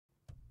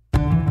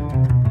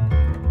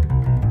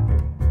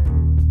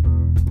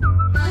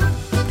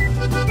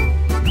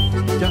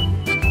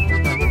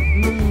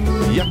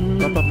Ja.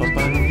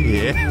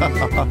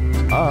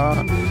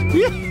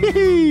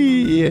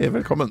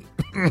 Velkommen.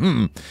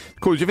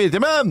 Kode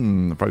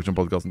 24-timen.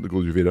 Faction-podcasten til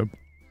Kode 24.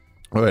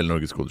 Og hele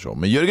Norges kodeshow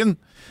med Jørgen,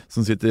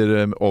 som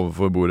sitter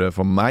overfor bordet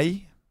for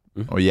meg.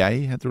 Og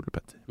jeg heter Ole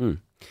Petter.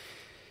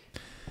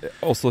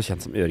 Også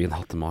kjent som Jørgen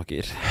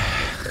Hattemaker.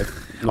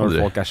 Når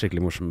folk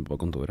skikkelig morsomme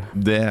på kontoret.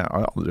 Det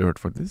har jeg aldri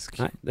hørt, faktisk.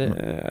 Nei, det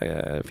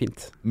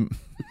fint.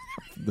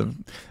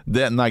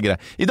 Den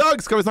grei. I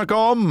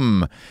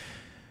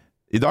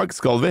dag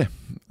skal vi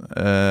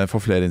få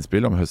flere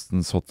innspill om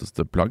høstens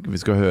hotteste plagg. Vi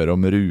skal høre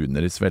om runer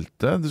i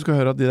svelte. Du skal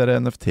høre at de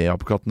der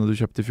NFT-apekattene du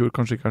kjøpte i fjor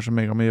kanskje ikke så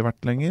mega mye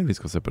verdt lenger. Vi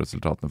skal se på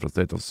resultatene fra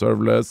State of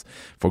Serverless,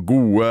 få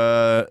gode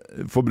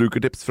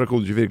forbrukertips fra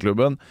Kode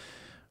 24-klubben.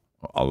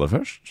 Og aller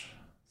først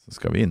så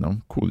skal vi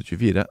innom Kode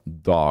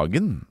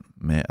 24-dagen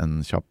med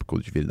en kjapp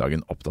Kode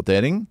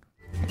 24-dagen-oppdatering.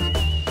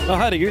 Ja,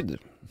 herregud.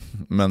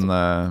 Men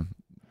der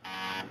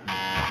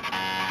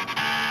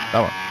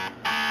var det.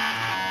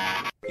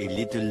 A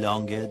little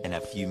longer than a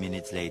few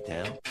minutes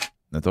later.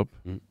 Nettopp.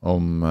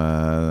 Om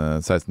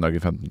 16 dager,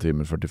 15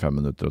 timer, 45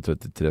 minutter og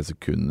 33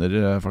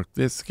 sekunder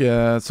faktisk.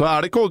 Så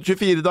det Kode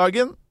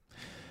 24-dagen.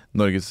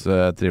 Norges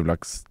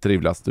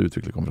triveligste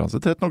utviklerkonferanse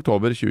 13.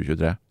 oktober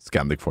 2023.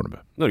 Scandic Fornebu.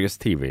 Norges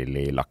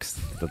trivelig laks,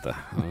 dette.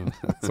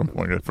 Som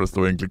mange, for det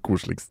stod egentlig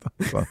koseligste.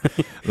 Så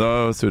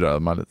da surret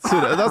jeg meg litt.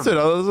 Da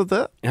surret jeg det så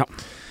til. Ja.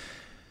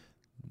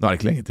 Nå det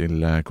ikke lenge til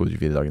Kode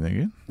 24-dagen,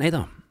 Jørgen.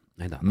 Neida.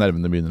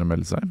 Nervene begynner å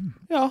melde seg.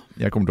 Ja.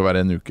 Jeg kommer til å være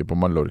en uke på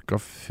Mallorca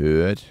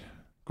før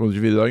Kode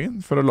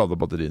 24-dagen for å lade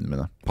batteriene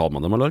mine. Palma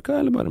de Mallorca,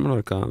 eller bare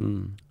Mallorca?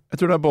 Jeg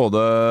tror det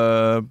både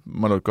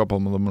Mallorca og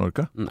Palma de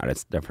Mallorca.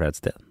 Det flere et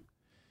sted?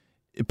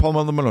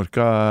 Palma de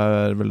Mallorca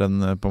vel den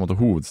på en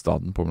måte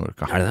hovedstaden på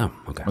Mallorca. Det det?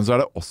 Ok. Men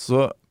så det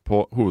også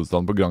på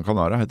hovedstaden på Gran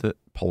Canaria, heter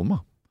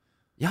Palma.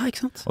 Ja,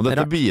 ikke sant? Og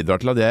dette bidrar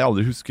til at jeg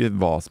aldri husker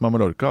hva som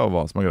Mallorca og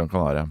hva som Gran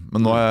Canaria.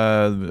 Men nå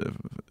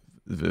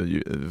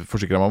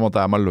forsikret meg om at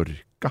det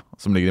Mallorca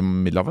som ligger i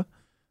Middelhavet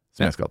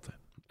som jeg skal til.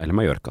 Eller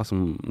Mallorca, som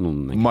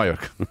noen ikke.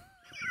 Mallorca,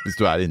 hvis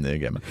du inne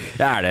i gamet.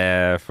 Ja,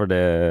 det for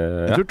det?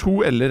 Jeg tror 2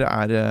 L-er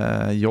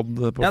J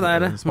på. Ja, det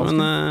det.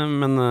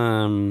 Men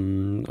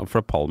for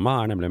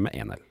Palma nemlig med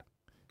 1 L.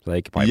 Så det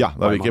ikke Paima. Ja,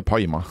 det ikke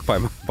Paima.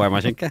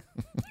 Paima-skjenke.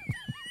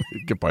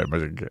 Ikke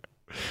Paima-skjenke.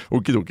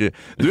 Okidoki.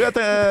 Du,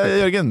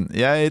 Jørgen,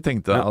 jeg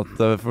tenkte at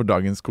for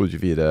dagens Kode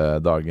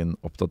 24-dagen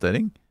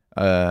oppdatering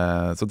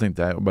så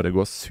tenkte jeg å bare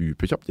gå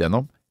superkjapt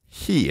gjennom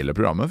hele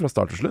programmet fra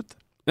start til slutt.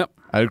 Ja.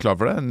 Du klar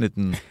for det? En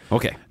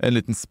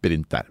liten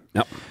sprint der.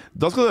 Ja.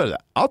 Da skal du høre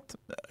det at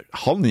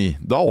 8:30,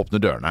 da åpner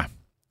dørene.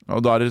 Og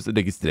da det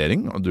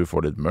registrering, og du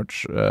får litt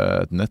merch,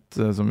 et nett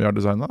som vi har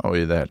designet, og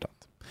i det hele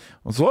tatt.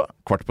 Og så,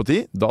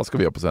 9:15, da skal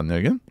vi opp på scenen,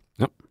 Jørgen.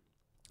 Ja.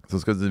 Så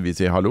skal vi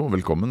si hallo,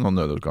 velkommen, og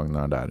nødutgangen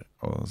der,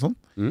 og sånn.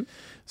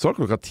 Så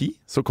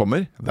 10:00, så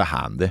kommer The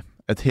Handy.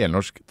 Et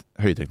helnorsk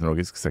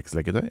høyteknologisk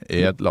sexleketøy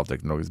i et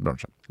lavteknologisk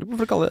bransje.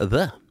 Hvorfor kaller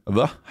det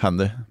The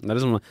Handy? Det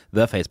liksom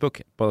The Facebook.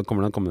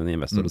 Kommer det en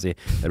investor og sier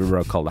det blir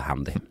bra å kalle det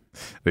Handy.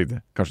 Riktig.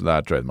 Kanskje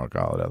det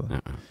trademarket allerede.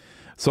 Ja.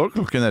 Så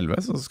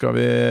 11:00 så skal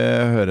vi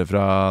høre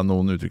fra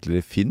noen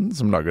utviklere i Finn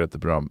som lager dette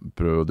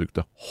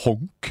produktet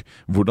Honk.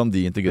 Hvordan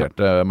de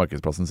integrerte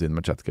markedsplassen sin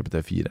med ChatGPT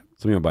 4.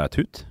 Som jo bare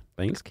tut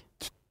på engelsk.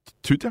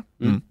 Tut, ja.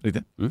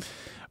 Riktig.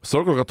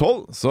 Så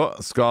 12:00 så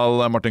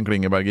skal Martin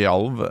Klingeberg i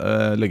Alv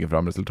legge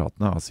fram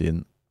resultatene av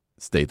sin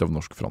State of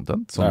Norsk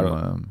Frontend.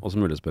 Og så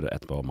mulig å spørre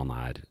etterpå om han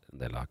en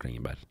del av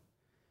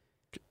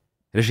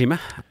Klingeberg-regimet.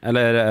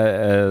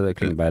 Eller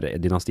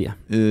Klingeberg-dynastiet.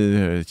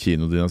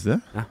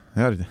 Kinodynastiet? Ja,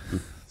 riktig.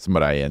 Som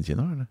bare i en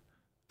kino, eller?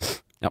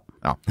 Ja.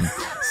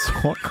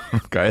 Så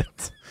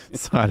 1:00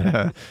 så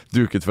det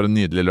duket for en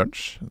nydelig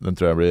lunsj. Den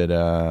tror jeg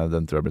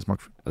blir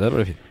smakfull. Det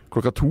blir fint.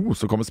 2:00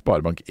 så kommer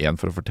Sparebank1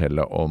 for å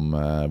fortelle om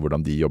hvordan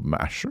de jobber med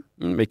Azure.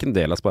 Hvilken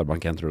del av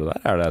Sparebank1 tror du det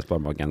er? Det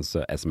Sparebank1s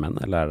SMN,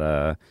 eller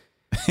det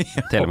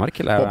Telemark?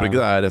 Eller håper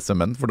ikke det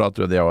SMN, for da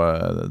tror jeg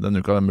den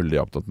uka det mulig de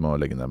har opptatt med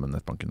å legge ned med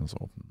nettbanken. Og så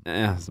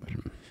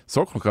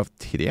så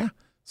 3:00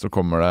 så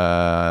kommer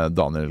det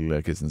Daniel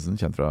Kristensen,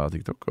 kjent fra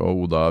TikTok,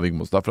 og Oda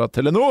Vigmostad fra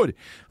Telenor,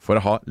 for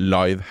å ha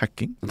live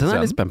hacking. Den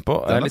jeg litt spent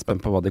på. Jeg litt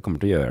spent på hva de kommer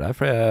til å gjøre der,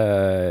 for jeg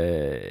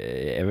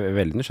er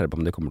veldig nysgjerrig på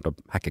om de kommer til å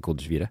hacke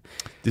Kode 24.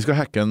 De skal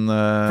hacke en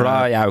For da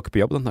jeg jo ikke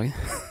på jobb den dagen.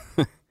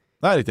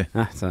 Nei, riktig.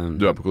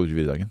 Du på Kode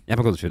 24-dagen. Jeg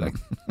på Kode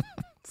 24-dagen.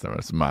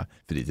 Som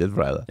fritid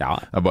for deg, det. Ja.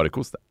 Det bare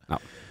kos, det. Ja.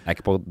 Jeg er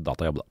ikke på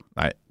datajobb, da.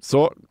 Nei.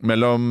 Så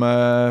mellom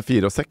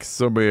 4 og 6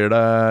 så blir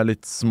det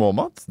litt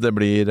småmat. Det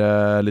blir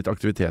litt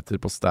aktiviteter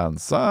på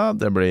Stansa.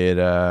 Det blir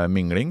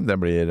mingling. Det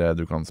blir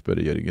du kan spørre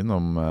Jørgen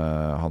om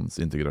hans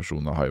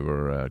integrasjon av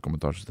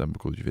Hiver-kommentarsystem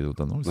på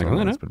kode24.no.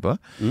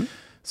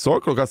 Så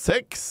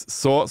 6:00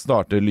 så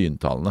starter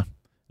lyntallene.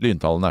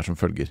 Lyntallene som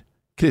følger.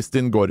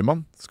 Kristin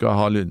Gorman skal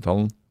ha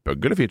lyntallen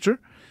bug eller feature.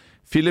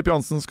 Philip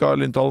Jansen skal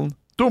ha lyntallen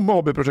dumme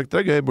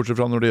hobbyprosjekter gøy, bortsett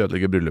fra når de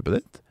ødelegger bryllupet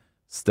ditt.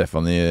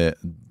 Stephanie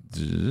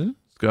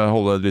skal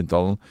holde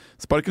lyntallen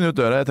sparken ut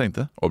døra jeg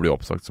trengte, og bli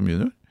oppsagt som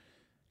junior.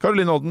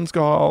 Caroline Odden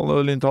skal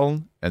ha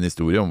lyntallen en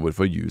historie om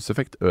hvorfor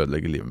use-effekt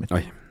ødelegger livet mitt.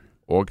 Oi.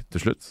 Og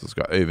til slutt så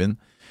skal Øyvind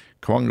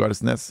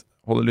Kvangarsnes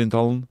holde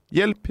lyntalen.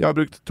 Hjelp, jeg har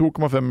brukt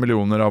 2,5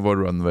 millioner av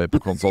vår runway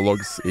på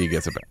konsollogs i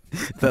GCP.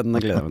 Den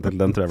gleder jeg meg til,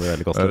 den tror jeg blir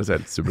veldig Det kostelig. høres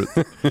helt super ut.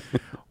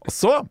 Og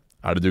så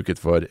er det duket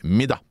for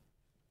middag.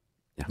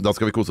 Ja. Da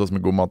skal vi kose oss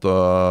med god mat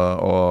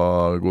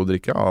og god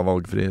drikke av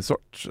valgfri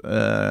sort.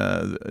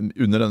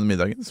 Under denne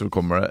middagen så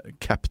kommer det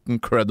Captain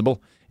Credible,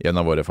 en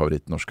av våre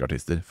favorittnorske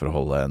artister, for å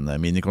holde en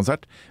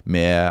minikonsert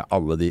med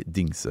alle de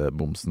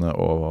dingsebomsene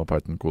og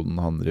Python-koden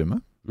han driver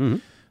med. Mhm.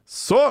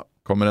 Så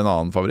kommer en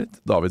annen favoritt,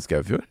 David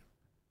Skaufjord.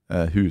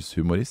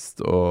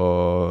 Hushumorist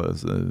og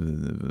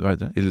hva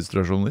heter det?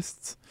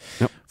 Illustrasjonist.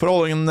 Ja. For å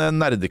holde en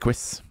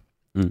nerdequiz.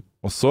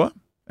 Og så,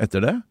 etter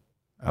det,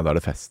 ja, da er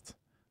det fest.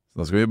 Så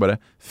da skal vi bare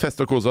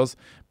feste og kose oss,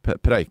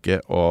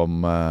 preike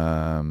om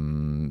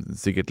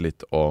sikkert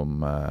litt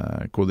om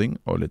koding,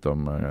 og litt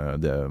om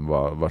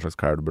hva slags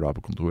klær du burde ha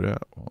på kontoret,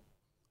 og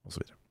så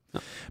videre.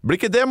 Ja.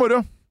 Blir ikke det moro?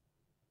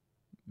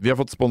 Vi har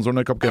fått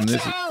sponsorene Capgemini.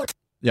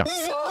 Ja.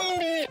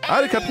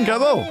 Her er Captain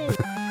Cadwell!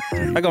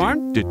 Er gammel?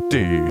 Det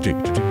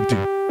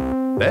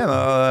er en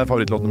av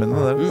favorittlåtene mine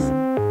deres.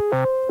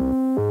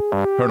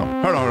 Hør nå.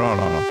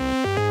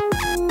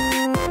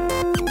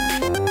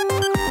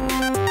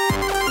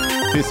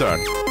 Fy søren.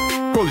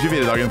 Kode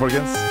 24-dagen,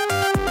 folkens.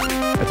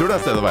 Jeg tror det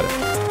er stedet å være.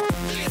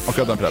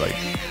 Akkurat den fredagen.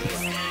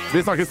 Vi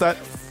snakkes der.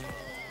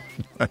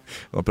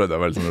 Nå prøvde jeg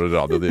å være litt sånn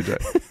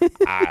radio-DJ.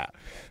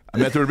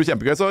 Men jeg tror det blir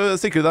kjempegøy, så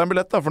sikre deg en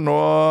billett da, for nå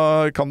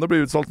kan det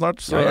bli utsolgt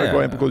snart. Så gå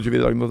inn på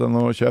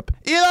kode24dagen.no og kjøp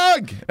i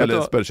dag! Eller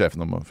spør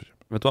sjefen om å...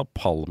 Vet du hva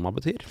palma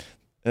betyr?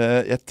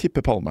 Jeg tipper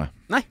palme.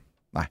 Nei.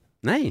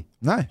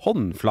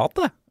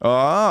 Håndflate.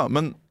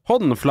 Men...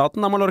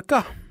 Håndflaten av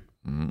Mallorca.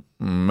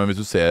 Men hvis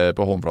du ser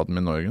på håndflaten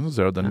min nå, Jørgen, så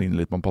ser du at den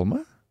ligner litt på en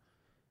palme.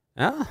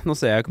 Ja, nå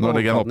ser jeg ikke på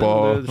håndflaten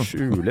din. Du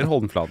skjuler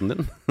håndflaten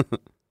din.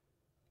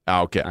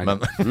 Ja, ok, men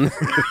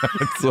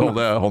så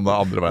holder jeg hånda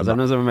andre veien. Så er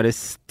det en veldig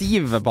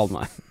stiv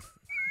palme.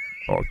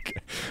 Ok,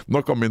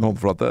 nok om min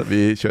håndflate.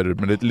 Vi kjører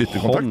med litt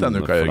lyttekontakt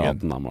denne uka, Jørgen.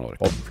 Håndflaten av Mallorca.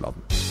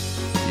 Håndflaten.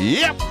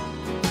 Ja!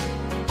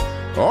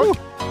 Og?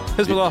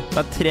 Husk på da, det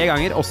er 3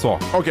 ganger, og så.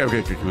 Ok.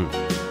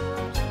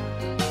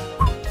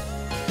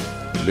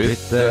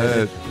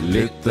 Lytter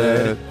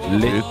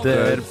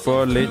på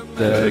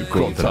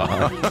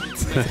lytterkontakt.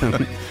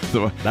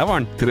 Der var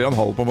den. 3,5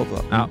 på en måte.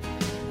 Ja.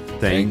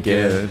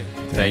 Tenker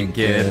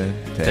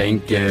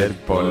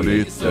på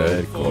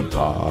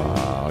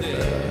lytterkontakt.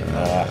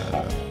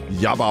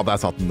 Ja da, der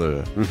satt den du.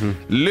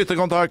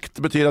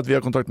 Lytterkontakt betyr at vi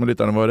har kontakt med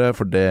lytterne våre,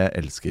 for det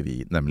elsker vi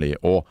nemlig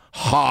å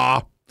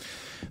ha.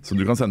 Så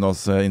du kan sende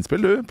oss innspill,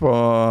 du, på...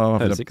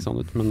 Høres ikke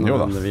sånn ut, men jo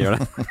da. Vi gjør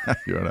det.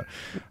 Gjør det.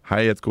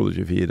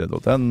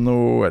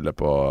 Hei@kode24.no, eller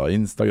på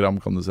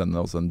Instagram kan du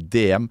sende oss en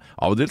DM.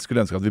 Av og til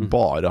skulle jeg ønske at vi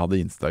bare hadde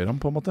Instagram,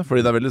 på en måte.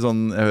 Fordi det er veldig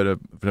sånn, jeg hører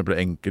for eksempel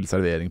Enkel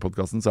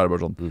Servering-podcasten, så er det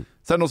bare sånn,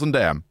 send oss en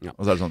DM. Ja.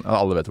 Og så er det sånn, ja,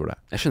 alle vet hvor det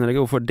er. Jeg skjønner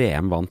ikke hvorfor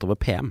DM vant over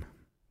PM.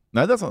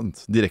 Nei, det er sant.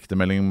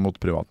 Direktemelding mot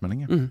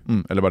privatmelding.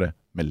 Eller bare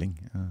melding.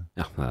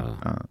 Ja.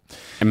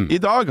 I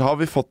dag har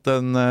vi fått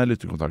en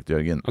lytterkontakt,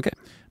 Jørgen. Ok.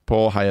 På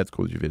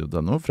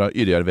hei@kode24.no fra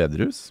Yrjar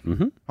Vederhus.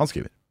 Han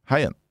skriver: Hei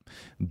igjen.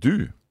 Du,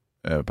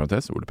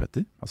 parentes Ole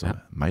Petter, altså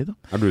meg da.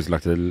 Har du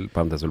lagt til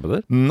parentes Ole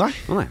Petter? Nei,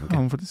 okay.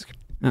 Han faktisk.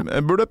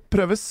 Burde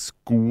prøve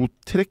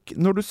skotrekk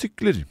når du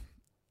sykler.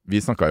 Vi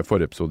snakket i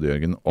forrige episode,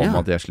 Jørgen, om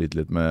at jeg sliter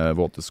litt med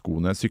våte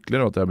sko når jeg sykler,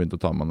 og at jeg har begynt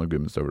å ta med noen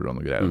gummistøvler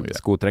og noe greier.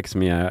 Skotrekk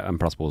som gir en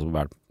plastpose på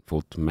hver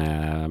fot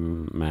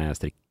med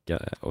strikk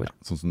over. Ja,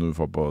 sånn som du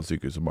får på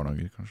sykehus og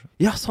barnehager, kanskje.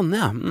 Ja, sånn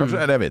Kanskje,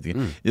 eller jeg vet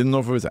ikke.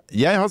 Nå får vi se.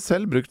 Jeg har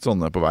selv brukt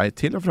sånne på vei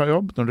til og fra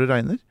jobb når det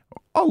regner, og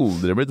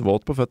aldri blitt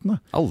våt på føttene.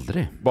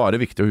 Aldri. Bare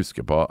viktig å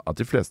huske på at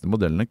de fleste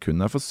modellene kun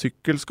er for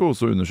sykkelsko,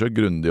 så undersøk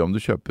grundig om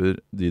de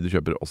du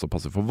kjøper også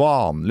passer for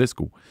vanlige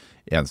sko.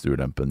 Eneste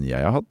ulempen jeg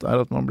har hatt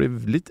er at man blir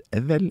litt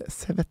vel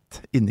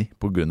svett inni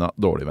på grunn av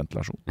dårlig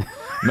ventilasjon.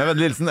 Med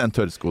vennlig hilsen, en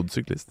tørrskodd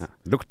syklist.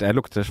 Jeg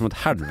lukter som et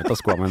helvete av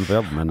skoene mine på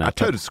jobb. Men jeg er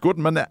tørrskodd,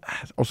 men jeg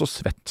er også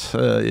svett.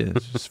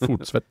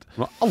 Fotsvett.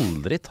 Du må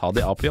aldri ta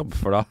de av på jobb,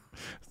 for da.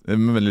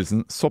 Med vennlig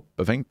hilsen,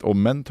 soppefengt og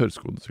men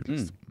tørrskodd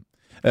syklist.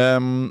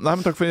 Nei,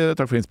 men takk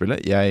for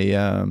innspillet. Jeg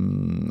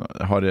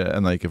har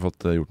ennå ikke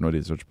fått gjort noe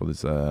research på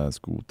disse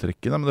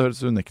skotrekkene, men det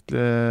høres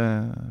unektelig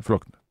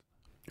forlokkende.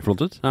 Flott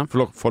ut? Ja.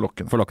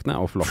 Forlokkende.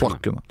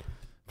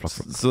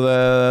 Så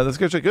det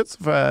skal jeg sjekke ut, så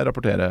får jeg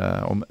rapportere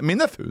om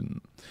mine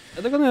funn.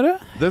 Ja, det kan jeg gjøre.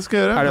 Det skal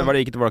jeg gjøre. Var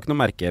det ikke noe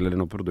merke eller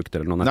noe produkt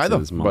eller noe? Nei da,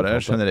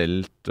 bare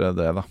generelt det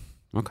da.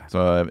 Okay. Så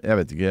jeg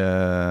vet ikke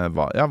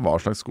hva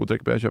slags skotrekk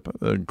bør jeg kjøpe.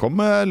 Kom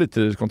med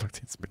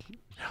lytterkontaktinnspill.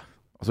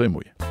 Og så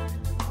emoji.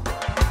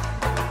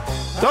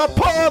 Ta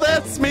på det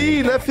et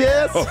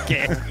smilefjes! Ok.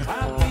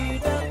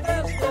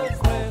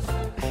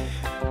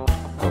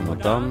 Kom og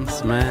dans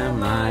med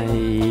meg.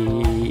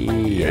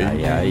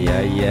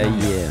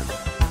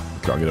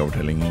 Beklager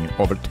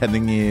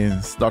overtenning i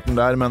starten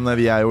der, men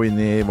vi er jo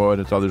inne i vår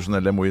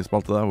tradisjonelle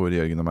emoji-spalte da, hvor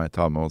Jørgen og meg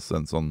tar med oss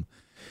en sånn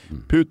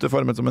pute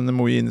formet som en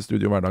emoji inn i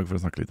studio hver dag for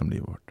å snakke litt om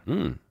livet vårt.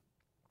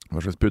 Hva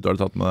slags pute har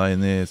du tatt med deg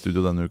inn i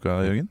studio denne uka,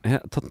 Jørgen?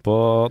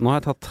 Nå har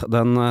jeg tatt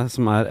den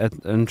som er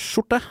en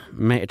skjorte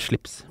med et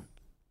slips.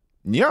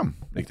 Ja,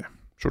 riktig.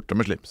 Skjorte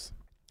med slips.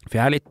 For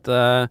jeg er litt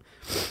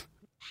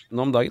nå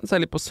om dagen så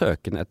er jeg litt på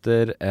søken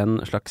etter en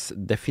slags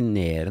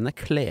definerende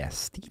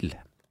klesstil.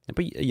 Jeg er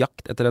på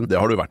jakt etter en... Det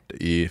har du vært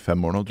i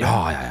 5 år nå, tror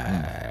jeg.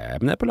 Ja.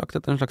 Men jeg er på jakt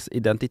etter en slags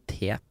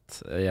identitet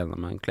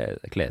gjennom en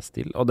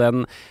klesstil. Og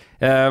den,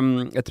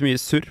 etter mye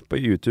surr på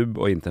YouTube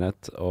og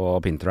internett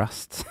og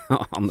Pinterest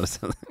og andre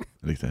steder,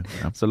 Riktig,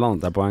 ja. så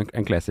landet jeg på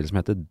en klesstil som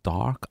heter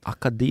Dark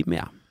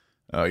Academia.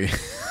 Ja,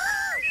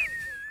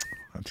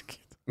 ok.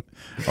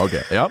 Ok,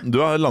 ja, du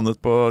har landet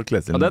på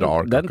klesstilen Og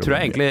Dark den tror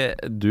jeg Academia.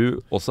 egentlig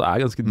du også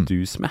er ganske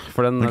dus med.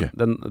 For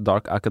den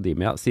Dark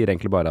Academia sier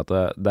egentlig bare at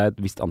det er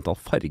et visst antall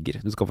farger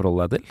du skal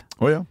forholde deg til.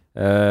 Å ja.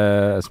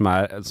 Som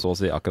er så å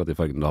si akkurat de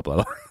fargene du har på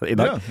deg da, i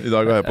dag. Ja, i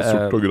dag er jeg på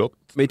sort og grått.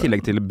 I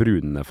tillegg til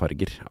brune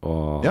farger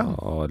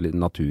og litt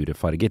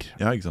naturfarger.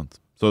 Ja, ikke sant.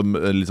 Så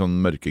litt sånn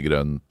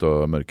mørkegrønt og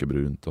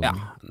mørkebrunt og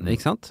sånn. Ja,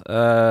 ikke sant?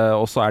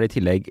 Og så er det i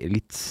tillegg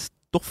litt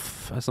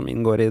stoff som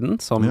inngår i den,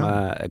 som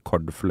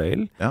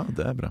kordfløyel. Ja,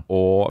 det er bra.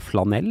 Og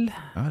flanell.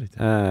 Ja, riktig.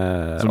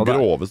 Som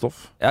grove stoff.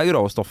 Ja,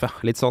 grove stoff, ja.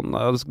 Litt sånn,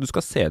 du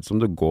skal se ut som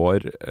du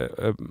går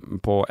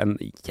på en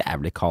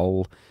jævlig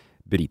kald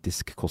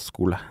britisk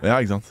kostskole.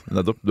 Ja, ikke sant.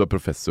 Nettopp. Du er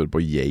professor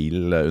på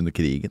Yale under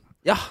krigen.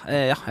 Ja,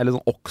 eller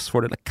sånn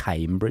Oxford eller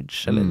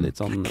Cambridge, eller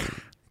litt sånn...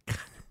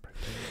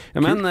 Ja,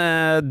 men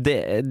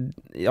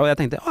jeg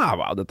tenkte,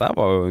 wow, dette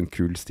var jo en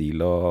kul stil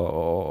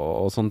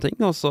og sånne ting,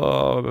 og så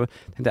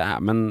tenkte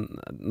jeg, men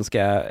nå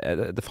skal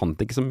det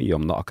fant ikke så mye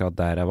om det akkurat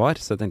der jeg var,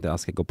 så jeg tenkte,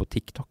 jeg skal gå på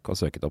TikTok og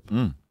søke det opp.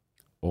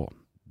 Og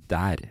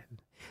der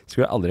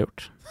skulle jeg aldri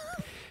gjort.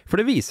 For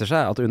det viser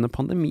seg at under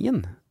pandemien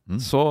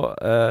så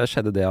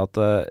skjedde det at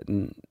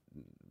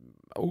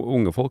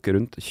unge folk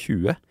rundt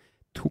 20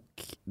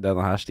 tok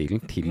denne her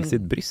stilen til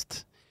sitt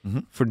bryst.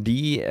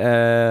 Fordi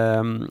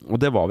og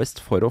det var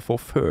vist for å få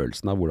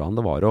følelsen av hvordan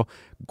det var å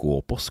gå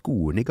på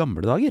skolen i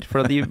gamle dager,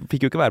 for de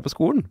fikk jo ikke være på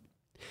skolen.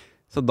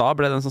 Så da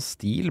ble det en sånn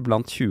stil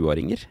blant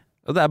 20-åringer.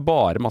 Og det er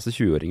bare masse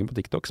 20-åringer på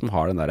TikTok som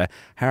har den der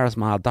Here's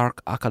my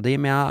dark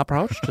academia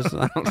approach.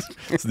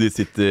 Så de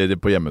sitter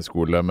på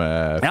hjemmeskole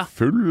med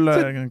full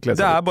klesskole?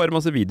 Det er bare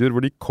masse videoer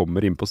hvor de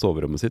kommer inn på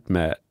soverommet sitt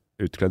med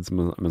utkledd som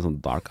en sånn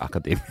dark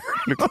academia.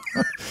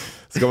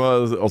 Skal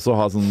man også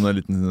ha sånn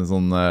liten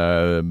sånn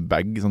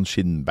bag, sånn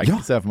skinnbag,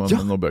 ser jeg for meg,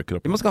 med noen bøker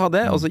opp. Man skal ha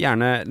det, og så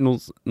gjerne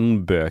noen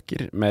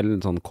bøker med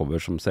en sånn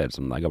cover som ser ut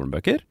som det er gamle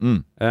bøker.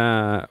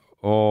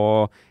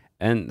 Og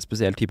en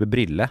spesiell type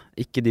brille.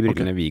 Ikke de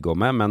brillene vi går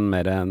med, men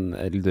mer en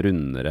litt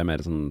rundere,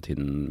 mer sånn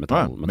tynn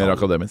metall. Mer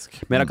akademisk.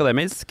 Mer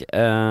akademisk.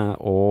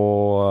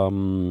 Og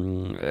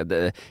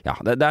det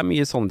er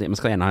mye sånne ting. Man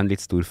skal gjerne ha en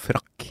litt stor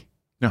frakk.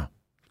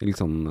 Litt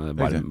sånn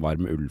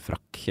varm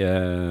ullfrakk.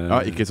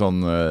 Ja, ikke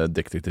sånn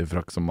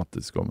detektivfrakk som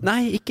Mattis går med.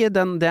 Nei, ikke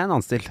den. Det er en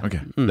annen stil. Ok,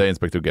 det er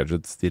Inspector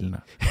Gadget-stilen.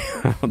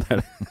 Det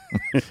er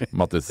det.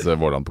 Mattis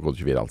Vårland på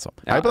Kode 24, altså.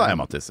 Hei på deg,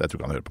 Mattis. Jeg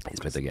tror ikke han hører på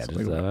podcast. Inspector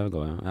Gadget, det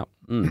går, ja.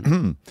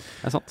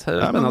 Det er sant.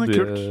 Men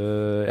kult.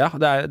 Ja,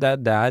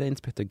 det er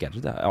Inspector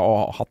Gadget.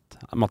 Og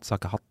hatt. Mattis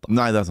har ikke hatt, da.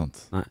 Nei, det er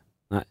sant. Nei.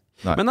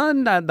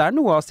 Men det er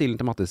noe av stilen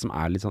til Mattis som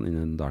er litt sånn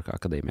innen Dark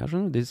Academia,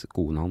 de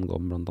skoene han går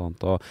med blant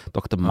annet, og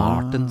Dr.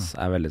 Martens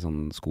er veldig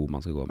sånn sko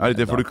man skal gå med. Ja,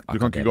 riktig, for du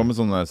kan ikke gå med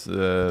sånne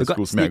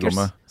sko som jeg går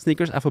med.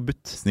 Sneakers er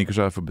forbudt.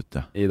 Sneakers er forbudt,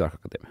 ja. I Dark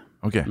Academia.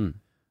 Ok.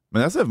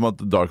 Men jeg ser for meg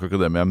at Dark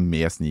Academia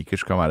med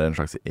sneakers kan være en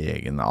slags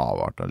egen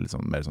avart,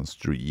 liksom mer sånn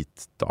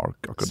street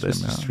Dark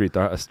Academia. Street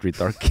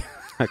Dark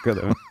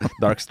Academia.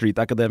 Dark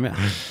Street Academia.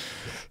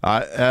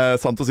 Nei,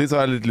 sant å si så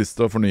har jeg litt lyst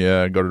til å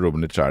fornye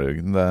garderoben litt selv,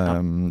 Jørgen.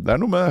 Det er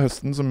noe med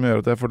høsten som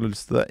gjør at jeg får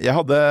lyst til det.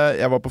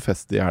 Jeg var på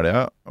fest i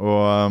helga,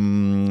 og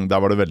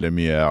der var det veldig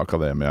mye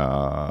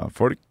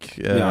akademia-folk.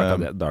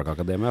 Dark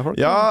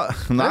Academia-folk? Ja,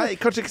 nei,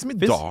 kanskje ikke så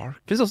mye dark.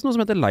 Finnes også noe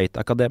som heter Light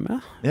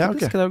Academia. Ja,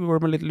 ok. Der går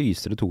det med litt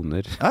lysere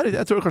toner. Ja,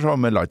 jeg tror det kanskje var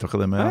med Light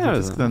Academia,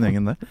 faktisk, den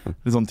gjengen der.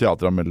 Litt sånn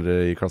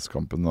teateranmeldere i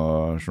Klassekampen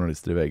og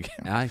journalister i VG.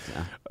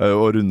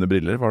 Og runde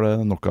briller, var det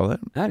nok av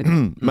det?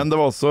 Men det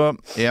var også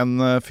en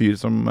fyr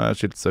som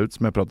skilte seg ut,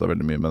 som jeg pratet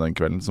veldig mye med den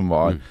kvelden, som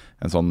var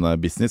en sånn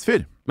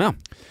businessfyr. Ja.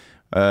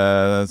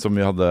 Som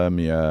vi hadde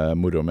mye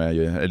moro med,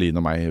 Eline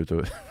og meg,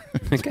 utover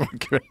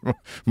kvelden.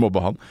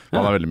 Mobba han.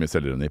 Han er veldig mye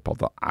selvironi på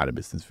at han er en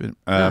businessfyr.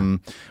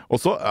 Og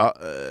så,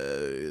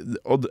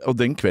 og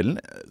den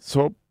kvelden,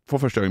 så for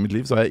første gang i mitt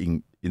liv, så har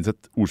jeg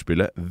innsett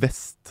ordspillet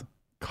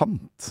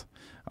vestkant.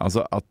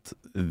 Altså at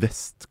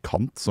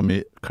vestkant, som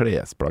i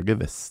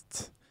klesplagget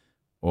vest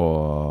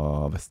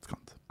og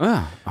vestkant.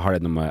 Har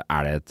det noe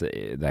med,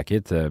 det er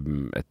ikke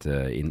et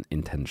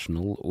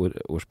intentional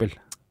ordspill?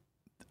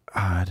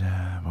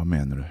 Hva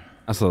mener du?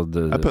 Altså,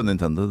 det er pun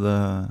intended.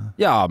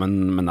 Ja,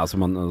 men altså,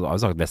 man har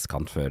jo sagt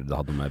vestkant før det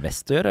hadde noe med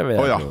vest å gjøre.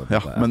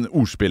 Men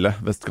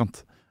ordspillet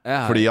vestkant.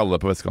 Fordi alle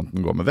på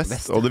vestkanten går med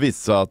vest. Og det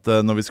viste seg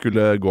at når vi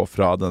skulle gå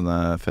fra denne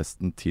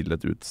festen til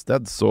et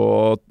utested, så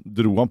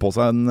dro han på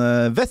seg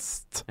en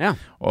vest.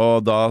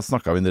 Og da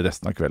snakket vi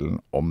resten av kvelden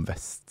om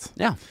vest.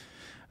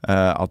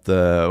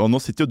 Og nå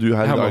sitter jo du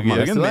her i dag,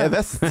 Jørgen, med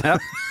vest.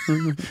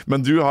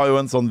 Men du har jo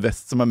en sånn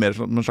vest som mer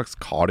som en slags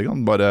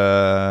cardigan, bare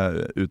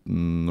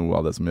uten noe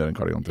av det som gjør en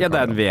cardigan til det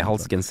er en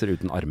V-halsgenser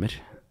uten armer.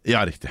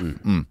 Ja, riktig.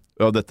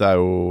 Og dette er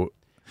jo...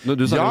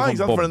 Du sa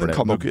ikke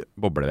sant,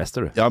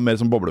 boblevester, du. Ja, mer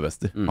som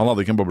boblevester. Han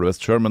hadde ikke en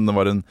boblevest selv, men det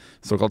var en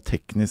såkalt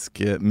teknisk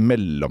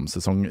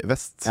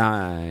mellomsesongvest.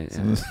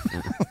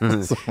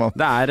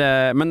 Det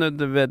er, men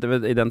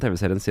i den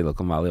TV-serien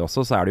Silicon Valley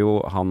også, så er det jo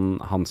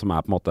han som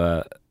er på en måte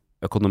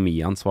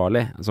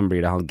økonomiansvarlig, som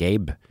blir det han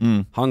Gabe.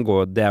 Han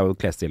går, det er jo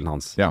klesstilen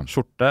hans.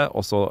 Skjorte,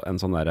 og så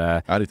en sånn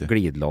der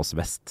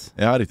glidelåsvest.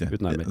 Ja, riktig.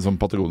 Som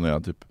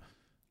Patagonia-typ.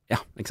 Ja,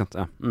 ikke sant.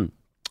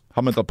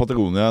 Han mente at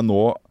Patagonia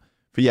nå...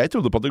 For jeg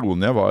trodde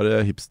Patagonia var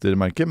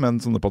hipstermerke, men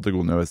sånne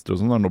Patagonia-vester og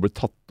sånn har nå blitt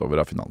tatt over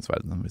av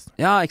finansverdenen.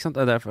 Ja, ikke sant.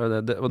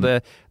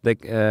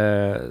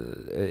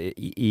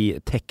 I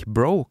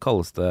tech-bro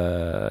kalles det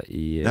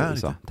i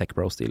USA.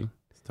 Tech-bro-stilen.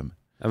 Stemmer.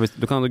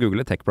 Du kan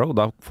google tech-bro,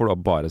 da får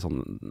du bare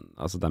sånn,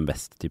 altså den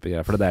best-type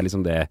greier. For det er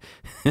liksom det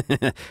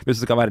hvis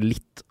du skal være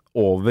litt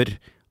over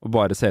og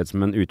bare se ut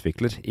som en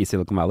utvikler i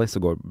Silicon Valley, så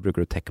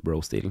bruker du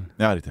tech-bro-stilen.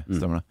 Ja, riktig.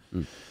 Stemmer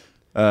det.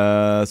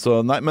 Så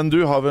nei, men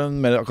du har vel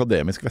en mer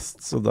akademisk vest,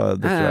 så det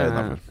tror jeg er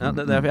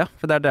derfor.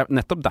 For det er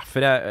nettopp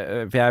derfor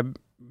jeg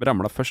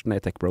ramla først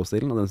ned i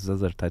tech-bro-stilen, og den synes jeg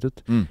ser teit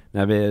ut.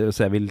 Men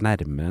jeg vil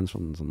nærme en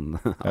sånn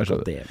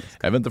akademisk.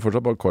 Jeg venter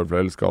fortsatt på at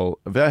kordfløyel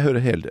for jeg hører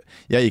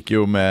jeg gikk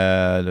jo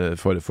med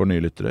for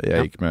nye lyttere,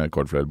 jeg gikk med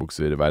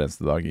kordfløyelbukser hver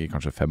eneste dag i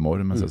kanskje 5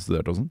 år mens jeg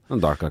studerte og sånn.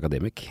 En dark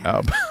academic. Ja,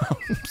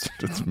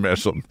 absolutt. Mer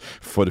sånn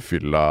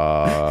forfylla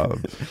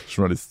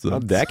journalist. Ja,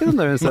 det er ikke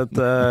noe vi sett.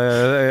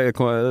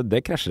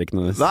 Det krasjer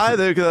ikke noe. Nei,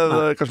 det er jo ikke det.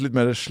 Det er kanskje litt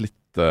mer slitt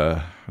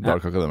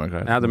dark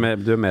akademiker. Ja, du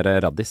er mer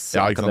raddis.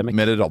 Ja, ikke sant?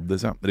 Mer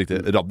raddis, ja. Riktig.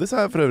 Raddis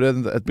er for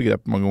øvrig et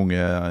begrep mange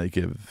unge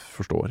ikke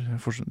forstår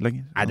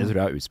lenger. Nei, det tror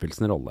jeg har utspilt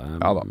sin rolle.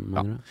 Ja da.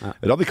 Ja.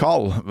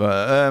 Radikal.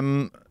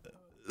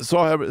 Så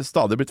har jeg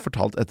stadig blitt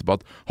fortalt etterpå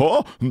at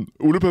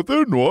Ole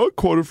Petter, nå er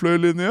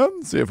kårfløyel inn igjen,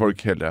 sier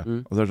folk hele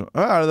tiden. Og så er det sånn,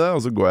 er det det?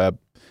 Og så går jeg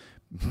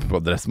på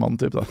Dressmann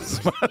typ da.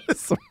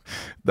 Liksom,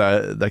 det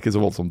er ikke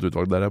så voldsomt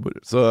utvalg der jeg bor.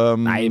 Så,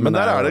 men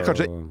der er det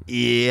kanskje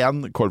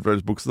 1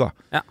 kårfløyelsbukse da.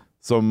 Ja.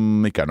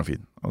 Som ikke er noe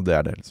fin, og det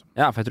er det liksom.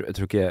 Ja, for jeg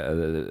tror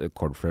ikke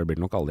cordflare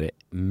blir nok aldri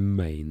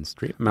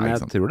mainstream, men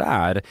jeg tror det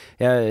er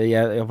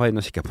jeg var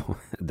inne og kikket på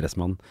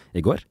Dressmann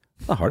i går.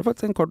 Da har du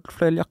faktisk en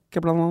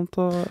cordflare-jakke blant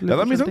annet. Ja, det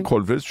er mye sånn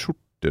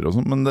cordflare-skjorter og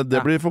sånn, men det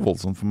blir for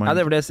voldsomt for meg. Ja,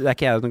 det er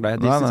ikke jeg noe glad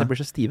i. De synes jeg blir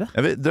så stive.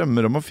 Jeg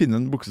drømmer om å finne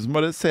en bukse som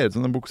bare ser ut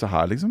som den buksa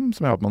her liksom,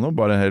 som jeg har på meg nå.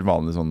 Bare en helt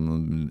vanlig sånn,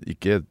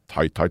 ikke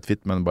tight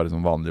fit, men bare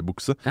sånn vanlig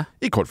bukse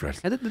i cordflare.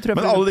 Ja,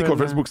 men alle de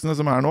cordflare-buksene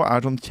som er nå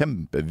er sånn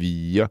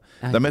kjempevide.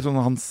 Det er mer sånn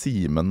Hans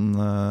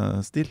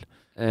Simen-stil.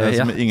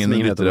 Som ingen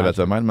lyttere vet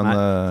hvem er, men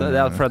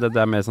det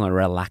er mer sånn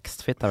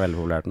relaxed fit, det er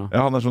veldig populært nå.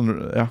 Ja, han er sånn,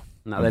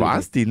 hva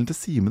er stilen til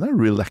Simen der?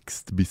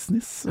 Relaxed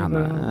business? Jeg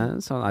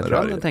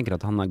tror han tenker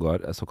at han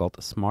går såkalt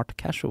smart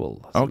casual.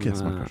 Ok,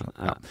 smart casual.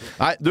 Ja.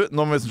 Nei, du,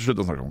 nå må vi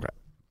slutte å snakke om det.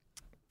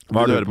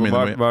 Hva er det?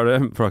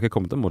 For du har ikke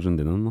kommet til emojien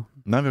din ennå?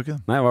 Nei, vi har ikke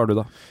det. Nei, hva er du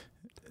da?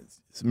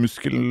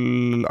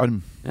 Muskelarm.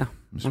 Ja,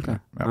 okay.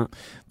 Ja.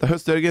 Det er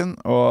høst, Jørgen,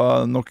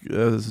 og nok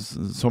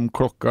som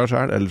klokka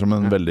selv, eller som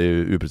en veldig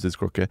upresis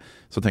klokke,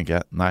 så tenker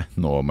jeg, nei,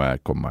 nå må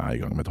jeg komme meg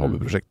i gang med et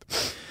hobbyprosjekt.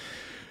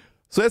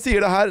 Så jeg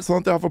sier det her, sånn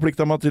at jeg har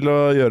forpliktet meg til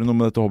å gjøre noe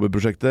med dette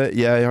hobbyprosjektet.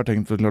 Jeg har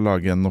tenkt til å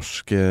lage en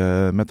norsk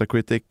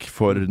Metacritic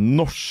for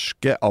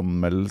norske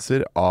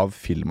anmeldelser av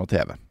film og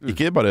TV.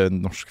 Ikke bare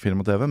norsk film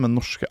og TV, men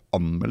norske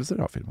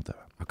anmeldelser av film og TV.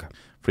 Okay.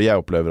 Fordi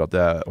jeg opplever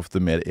at jeg er ofte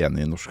mer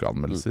enig i norske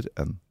anmeldelser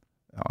enn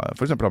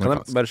for eksempel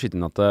amerikansk. Kan jeg bare skyte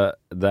inn at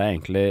det er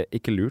egentlig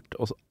ikke lurt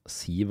å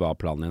si hva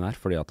planen din er,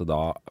 fordi at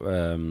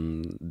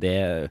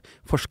det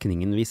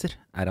forskningen viser,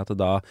 er at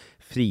da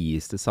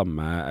frigis det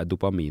samme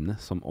dopaminet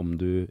som om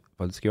du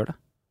faktisk gjør det.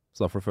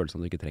 Så da får du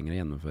følelsen at du ikke trenger å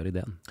gjennomføre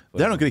ideen.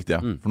 Det er nok riktig,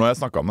 ja. For nå har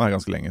jeg snakket om det her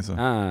ganske lenge, så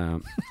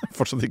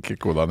fortsatt ikke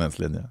koda en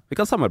eneste linje. Vi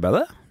kan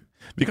samarbeide.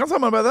 Vi kan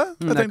samarbeide.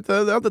 Jeg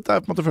tenkte, dette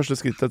er på en måte første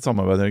skritt til et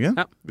samarbeid, Jørgen.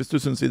 Ja. Hvis du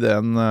synes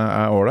ideen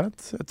er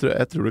ålreit.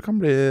 Jeg tror det kan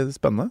bli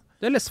spennende.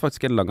 Jeg leste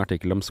faktisk en lang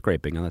artikkel om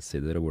scraping av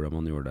nettsider, og hvordan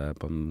man gjorde det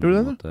på en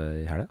måte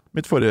i helgen.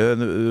 Mitt forrige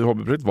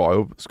hobbyprojekt var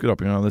jo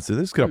skraping av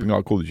nettsider. Skraping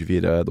av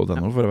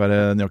kode24.no for å være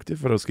nøyaktig,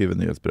 for å skrive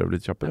nyhetsbrev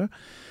litt kjappere.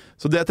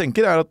 Så det jeg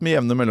tenker er at med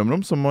jevne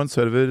mellomrom så må en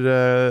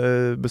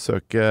server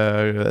besøke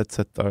et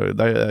sett av...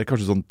 Det er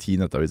kanskje sånn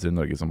 10 nettaviser i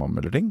Norge som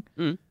anmelder ting.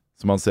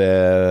 Så man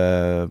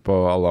ser på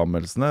alle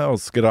anmeldelsene og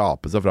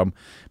skrape seg fram.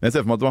 Men jeg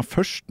ser for meg at man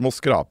først må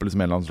skrape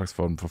liksom en eller annen slags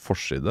form for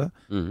forside.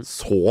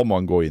 Så må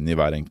man gå inn i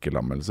hver enkelt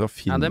anmeldelse og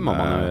finne... Ja, det må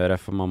man jo gjøre,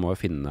 for man må jo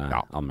finne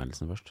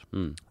anmeldelsen først.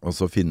 Og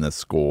så finne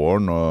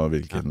scoren og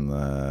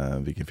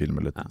hvilken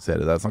film eller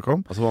serie det er snakk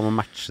om. Og så må man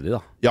matche de da.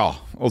 Ja,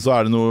 og så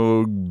er det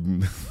noe...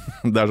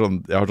 det er sånn,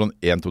 jeg har sånn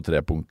 1, 2,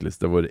 3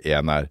 punktliste hvor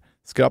 1 er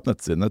skrap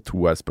nettsidene,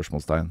 2 er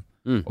spørsmålstegn,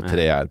 og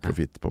 3 er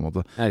profitt på en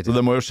måte. Så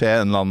det må jo skje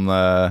en eller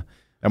annen...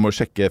 Jeg må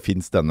sjekke,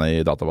 finnes denne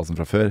i databasen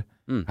fra før?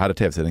 Her er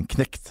TV-serien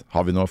knekt.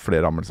 Har vi noe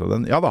flere anmeldelser av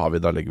den? Ja, da har vi,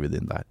 da legger vi det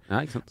inn der.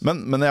 Ja, ikke sant.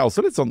 Men jeg er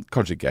også litt sånn,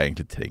 kanskje ikke jeg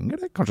egentlig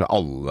trenger det. Kanskje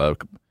alle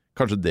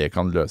kanskje det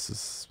kan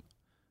løses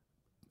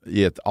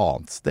i et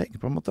annet steg,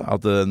 på en måte.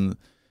 At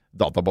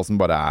databasen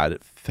bare er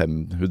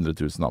 500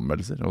 000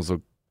 anmeldelser, og så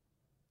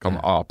kan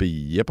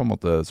API-et på en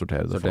måte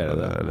sortere det.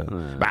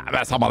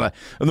 Eller samme det.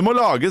 Det må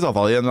lages i en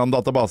eller annen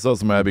database, og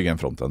så må jeg bygge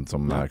en frontend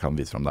som kan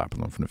vise frem det her på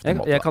noen fornuftig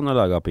måte. Jeg kan jo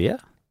lage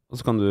API-et, og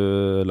så kan du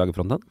lage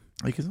frontend.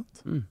 Ikke sant?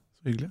 Så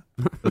hyggelig.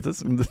 Dette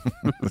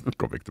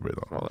kommer ikke til å bli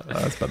noe. Det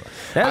er spennende.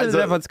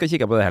 Jeg faktisk skal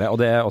kikke på det hele, og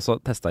det jeg også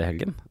testet i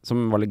helgen,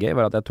 som var litt gøy,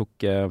 var at jeg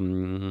tok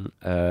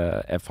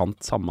jeg fant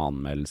samme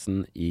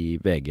anmeldelsen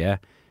i VG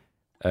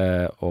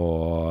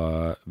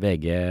og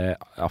VG,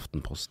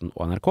 Aftenposten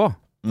og NRK.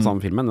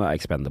 Samme filmen,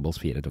 Expendables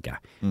 4 tok jeg.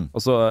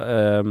 Og så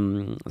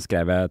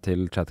skrev jeg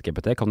til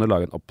ChatGPT, kan du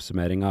lage en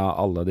oppsummering av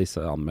alle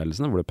disse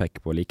anmeldelsene, hvor du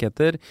peker på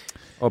likheter,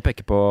 og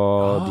peker på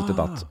ditt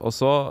og datt. Og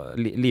så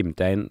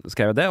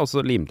skrev jeg det, og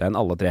så limte jeg inn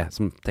alle 3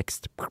 som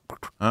tekst.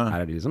 Her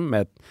er det liksom,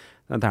 med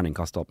en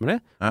terningkast og alt mulig.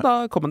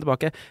 Da kom han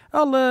tilbake.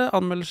 Alle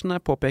anmeldelsene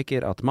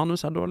påpeker at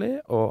manus er dårlig,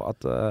 og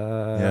at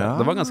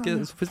det var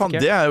ganske sofistikert. Fan,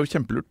 det er jo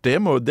kjempelurt. Det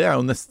er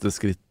jo neste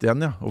skritt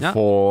igjen, Å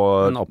få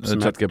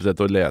ChatGPT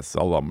til å lese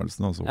alle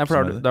anmeldelsene.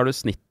 For da har du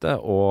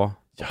snittet og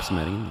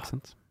oppsummeringen, ikke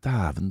sant?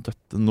 Dæven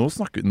døtte. Nå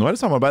er det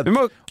samarbeid. Vi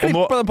må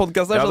klippe den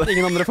podcasten her, sånn at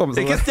ingen andre får med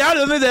seg det. Ikke stjæl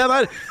den ideen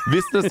her!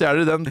 Hvis dere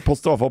stjæler den,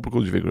 post det i hvert fall på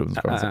Kode24-klubben.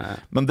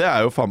 Men det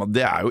er jo faen meg,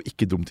 det er jo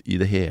ikke dumt i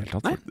det hele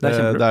tatt. Nei,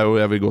 det er jo,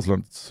 jeg vil gå så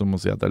langt som å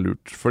si at det er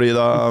lurt. Fordi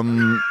da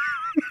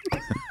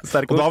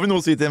og da har vi noe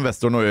å si til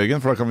investoren og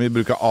Jørgen, for da kan vi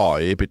bruke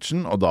AI i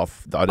pitchen, og da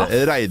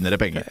regner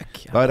det penger.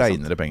 Da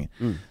regner det penger.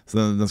 Så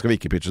den skal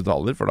vi ikke pitche til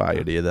alle, for da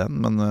eier de ideen,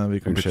 men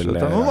vi kan pitche det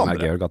til noen andre.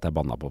 Georg, at jeg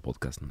banna på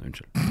podcasten.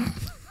 Unnskyld.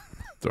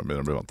 Jeg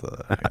begynner å bli vant til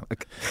det.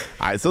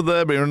 Nei, så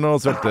det blir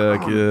noe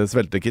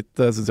sveltekitt,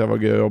 synes jeg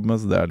var gøy å jobbe med,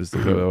 så det har jeg lyst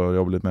til å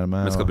jobbe litt mer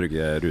med. Men skal du bruke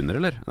runer,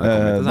 eller?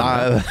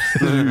 Nei,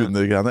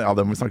 runer-greiene,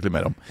 det må vi snakke litt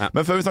mer om.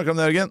 Men før vi snakker om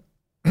det, Jørgen,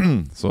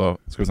 så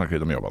skal vi snakke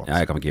litt om jobben.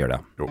 Ja, jeg kan ikke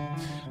gjøre det. Jo,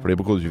 fordi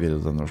på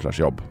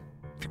kode24.no/jobb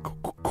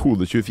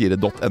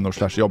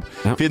kode24.no/jobb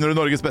finner du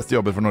Norges beste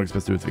jobber for Norges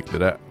beste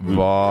utviklere.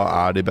 Hva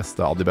er de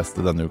beste av de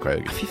beste denne uka,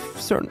 Jørgen? Fy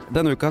søren,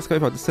 denne uka skal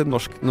vi faktisk til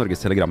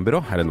Norges Telegrambyrå,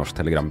 eller Norsk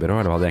Telegrambyrå,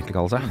 eller hva det egentlig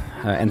kaller seg.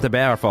 NTB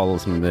i hvert fall,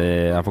 som de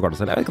har forklart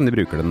selv. Jeg vet ikke om de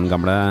bruker den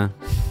gamle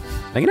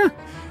lenger.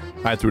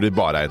 Nei, jeg tror de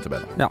bare er NTB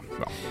da. Ja.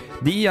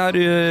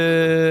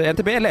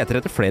 NTB leter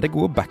etter flere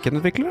gode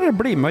backend-utviklere.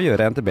 Bli med å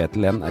gjøre NTB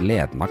til en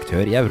ledende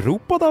aktør i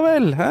Europa, da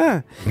vel?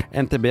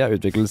 NTB har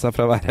utviklet seg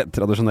fra å være et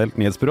tradisjonelt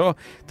nyhetsbyrå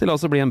til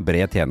også å bli en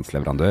bred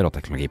tjenesteleverandør og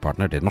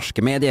teknologipartner til norske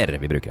medier.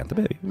 Vi bruker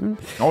NTB.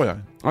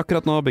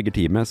 Akkurat nå bygger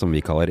teamet, som vi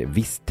kaller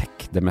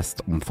Vistech, det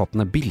mest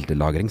omfattende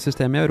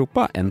bildelagringssystemet i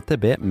Europa,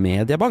 NTB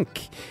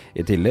Mediabank.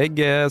 I tillegg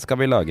skal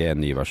vi lage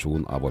en ny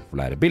versjon av vår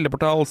populære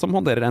bildeportal, som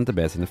håndterer NTB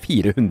sine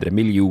 400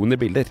 millioner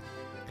bilder.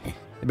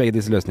 I begge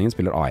disse løsningene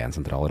spiller AI en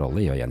sentral rolle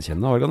i å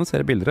gjenkjenne og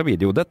organisere bilder og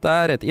video. Dette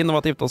er et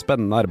innovativt og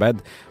spennende arbeid,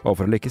 og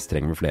for å lykkes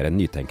trenger vi flere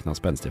nytenkende og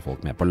spenstige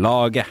folk med på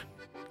laget.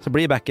 Så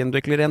bli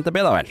backend-utvikler i NTB,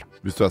 da vel.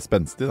 Hvis du er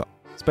spenstig, da.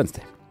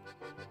 Spenstig.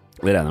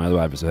 Det regner med du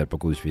er hvis du hører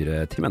på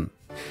Kode24-timen.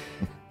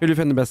 Vil du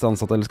finne beste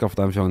ansatte eller skaffe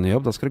deg en fjong ny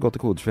jobb, da skal du gå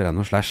til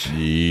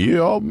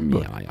kode24.no/jobb.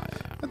 Ja.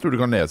 Jeg tror du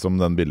kan lese om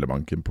den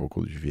bildebanken på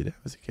Kode24,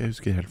 hvis ikke jeg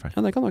husker helt feil.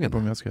 Ja, det kan nok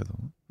hende. Om jeg har skrevet om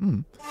det.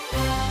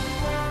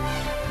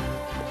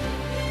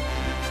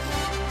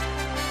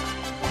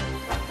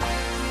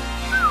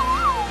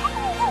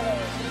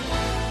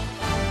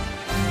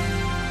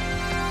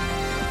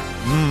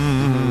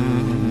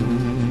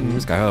 Vi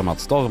skal høre om at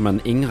stormen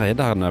Ingrid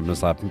har nøvnet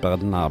seg på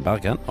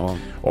Bergen.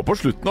 Og på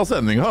slutten av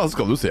sendinga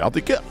skal du se at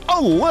ikke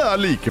alle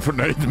er like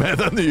fornøyd med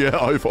den nye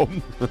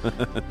iPhone. Det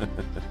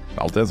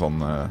er alltid en sånn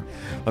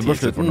på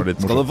slutten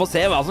skal du få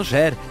se hva som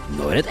skjer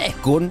når et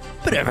ekorn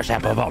prøver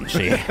seg på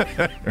vannsky.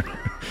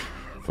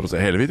 For å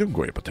se hele videoen,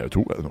 gå inn på TV2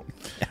 eller noe.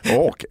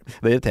 Ok.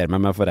 Det irriterer meg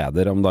med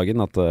Forræder om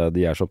dagen, at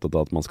de er så opptatt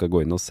av at man skal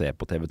gå inn og se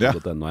på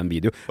TV2.no en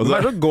video. Og så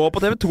er det å gå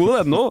på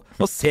TV2.no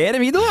og se en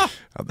video, da!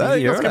 Ja, det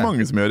er ganske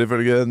mange som gjør,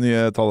 ifølge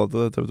nye tallet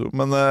til TV2.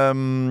 Men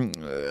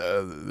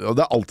og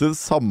det er alltid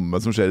det samme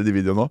som skjer i de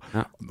videoene nå.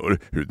 Ja. Når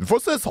hun får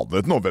se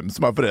sannheten om hvem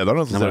som er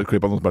forræderen, så ser du et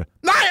klipp av noen som bare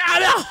Nei,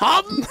 er det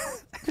han?!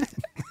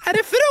 Er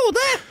det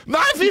Frode?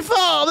 Nei, fy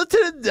faen, det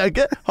trodde jeg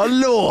ikke. Han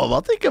lovet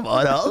at det ikke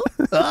var han.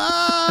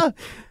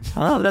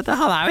 Han er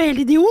jo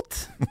helt idiot.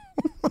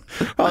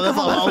 Han har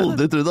faen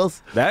aldri trodd oss.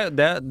 Det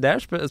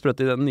er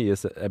sprøtt i den nye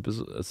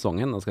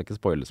sesongen. Jeg skal ikke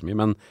spoile så mye,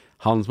 men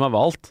han som er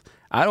valgt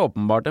er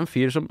åpenbart en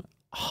fyr som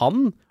han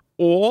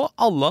og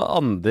alle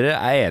andre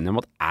er enige om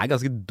at er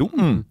ganske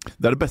dum.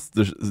 Det er det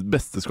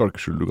beste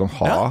skalkeskjul du kan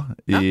ha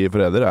i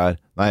forræder er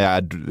nei,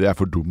 jeg er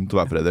for dum til å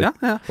være forræder.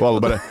 Og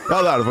alle bare ja,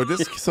 det er det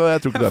faktisk, så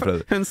jeg tror ikke det er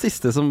forræder. Hun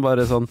siste som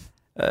bare sånn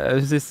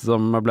hun siste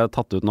som ble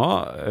tatt ut nå,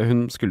 hun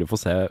skulle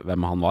få se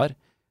hvem han var.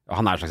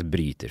 Han er en slags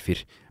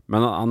bryterfyr.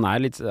 Men han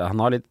har litt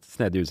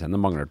snedig utseende,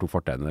 mangler 2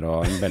 fortenner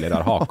og en veldig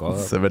rar hake.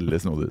 Ser veldig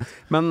snodig ut.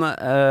 Men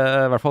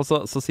i hvert fall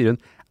så sier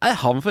hun Nei,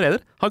 han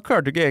forræder. Han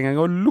klarte ikke engang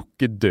å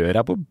lukke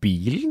døra på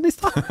bilen i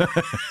stad.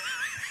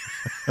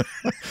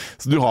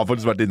 Så du har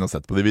faktisk vært inne og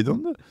sett på de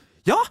videoene?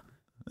 Ja!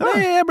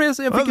 Nei, jeg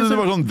fikk Du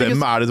var sånn,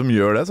 hvem er det som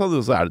gjør det? Så hadde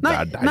du også, det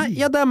er deg. Nei,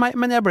 ja, det er meg,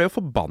 men jeg ble jo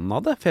forbanna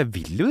av det, for jeg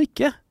vil jo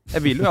ikke.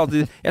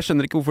 Jeg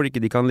skjønner ikke hvorfor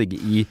ikke de kan ligge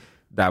i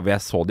der hvor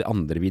jeg så de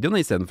andre videoene,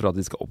 i stedet for at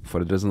de skal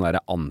oppfordre sånne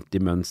der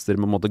antimønster,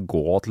 man måtte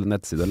gå til en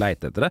nettside og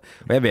leite etter det.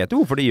 Og jeg vet jo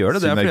hvorfor de gjør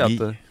det.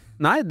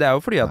 Det er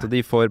jo fordi at de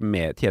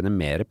tjener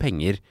mer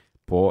penger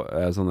på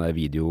sånne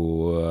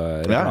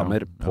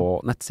videoreklamer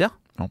på nettsida.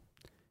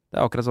 Det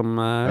er akkurat som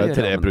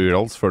 3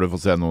 pre-rolls før du får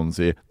se noen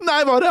si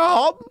Nei, var det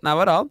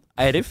han?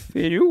 Er det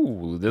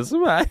Frode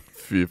som er?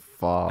 Fy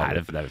faen. Nei,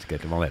 det er jo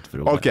ikke man vet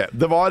Frode. Ok,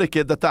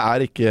 dette er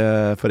ikke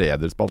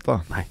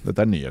forræderspalte. Nei. Dette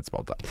er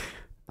nyhetsspalte.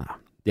 Ja,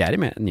 de er i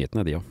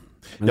nyhetene, de også.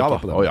 Ja da,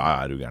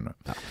 er du gærne.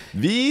 Ja.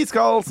 Vi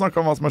skal snakke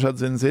om hva som har skjedd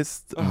siden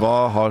sist.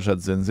 Hva har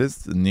skjedd siden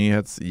sist?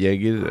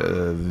 Nyhetsjeger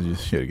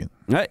Jørgen.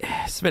 Nei,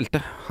 Svelte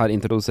har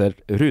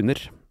introdusert runer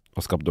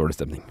og skapt dårlig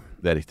stemning.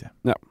 Det er riktig.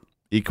 Ja.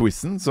 I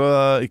quizen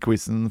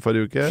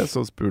forrige uke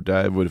så spurte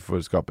jeg hvorfor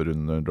skaper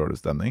runer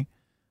dårlig stemning.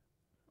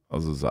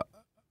 Og så sa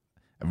jeg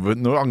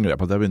nå angrer jeg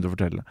på at jeg begynte å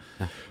fortelle.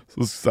 Ja.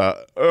 Så sa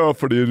jeg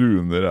fordi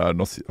runer har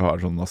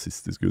sånn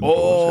nazistisk hud.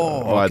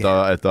 Et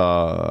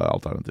av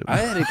alternativene.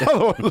 Det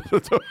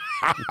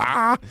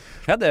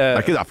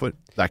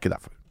er ikke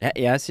derfor.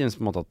 Jeg synes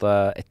på en måte at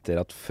etter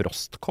at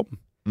Frost kom,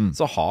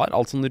 så har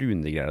alt sånn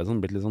runegreier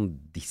blitt litt sånn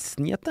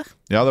Disney-ete.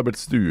 Ja, det har blitt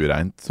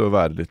stuereint å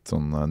være litt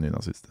sånn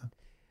nynaziste.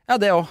 Ja,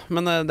 det også,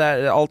 men det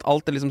er, alt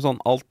er liksom sånn,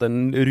 alt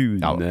den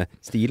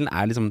runestilen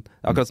er liksom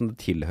akkurat som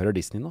det tilhører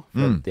Disney nå.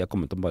 For de har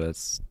kommet og bare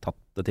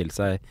tatt det til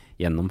seg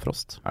gjennom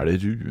Frost. Er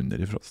det runer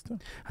i Frost? Ja,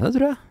 det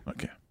tror jeg.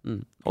 Okay.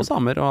 Og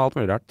samer og alt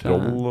mulig rart.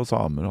 Troll og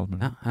samer og alt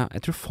mulig. Ja,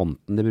 jeg tror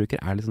fonten de bruker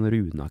er litt sånn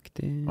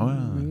runeaktig.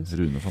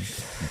 Runefont.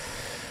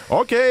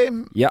 Ok,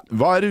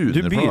 hva er runer for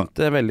da? Du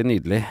begynte veldig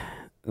nydelig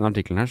den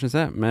artikkelen her, synes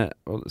jeg, med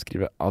å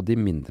skrive av de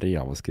mindre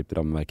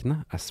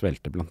JavaScript-rammeverkene er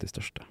Svelte blant de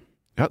største.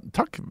 Ja,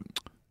 takk.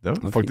 Det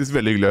var faktisk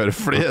veldig hyggelig å høre,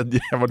 fordi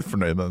jeg var litt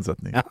fornøyd med den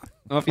setningen. Ja,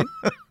 det var fint.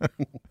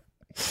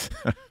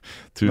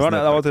 Tusen takk.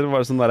 Det var til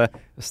bare sånn der,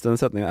 den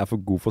setningen er for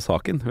god for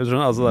saken. Vet du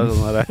skjønner? Altså, det er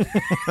sånn der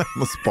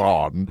må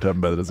spare den til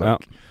en bedre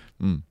sak.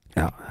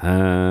 Ja.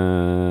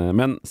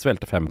 Men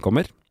Svelte 5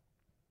 kommer.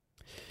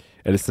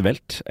 Eller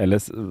Svelt, eller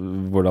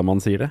hvordan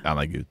man sier det. Ja,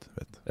 nei, Gud,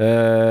 vet.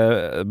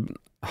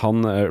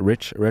 Han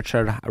Rich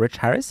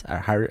Harris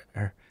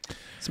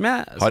som jeg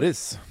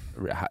Harris.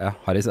 Ja,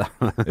 Harris, ja.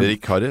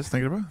 Rick Harris,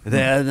 tenker du på?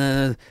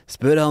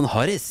 Spør han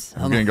Harris.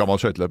 En gammel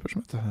skøyteløper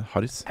som heter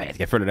Harris. Jeg vet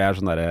ikke, jeg føler det er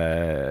sånn der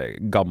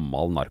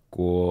gammel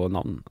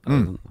narkonavn.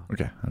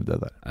 Ok, er det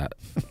der?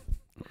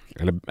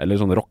 Eller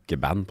sånn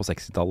rockeband på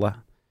 60-tallet.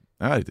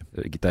 Ja, riktig.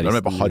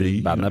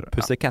 Gitaristen, bandet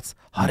Pussycats.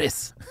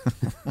 Harris!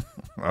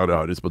 Ja, det er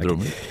Harris på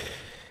trommer.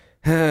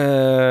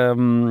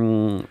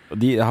 Han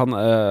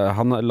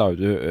la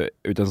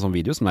ut en sånn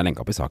video som er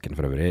lenket opp i saken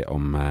for øvrig,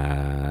 om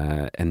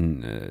en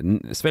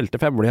Svelte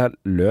 5 hvor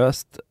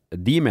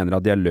de mener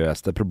at de har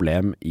løst et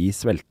problem i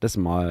Svelte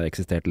som har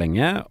eksistert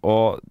lenge,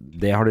 og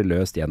det har de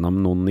løst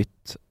gjennom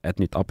et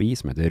nytt API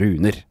som heter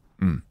Runer,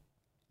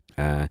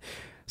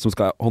 som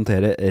skal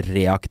håndtere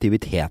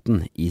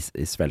reaktiviteten i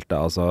Svelte,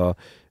 altså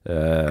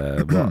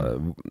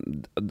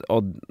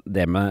og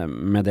det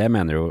med det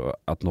mener jo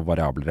at når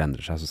variabler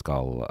endrer seg, så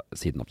skal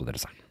siden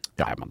oppdatere seg.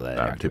 Ja, men det er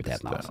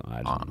reaktiviteten, altså. Det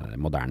er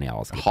sånn moderne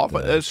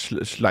JavaScript. Jeg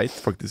sleit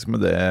faktisk med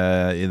det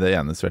i det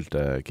ene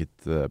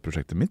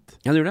Svelte-kit-prosjektet mitt.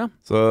 Ja, du gjorde det?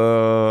 Så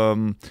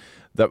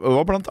det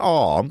var blant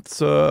annet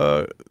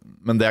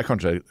men det er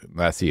kanskje,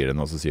 når jeg sier det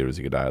nå, så sier du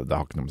sikkert det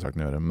har ikke noe med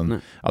saken å gjøre, men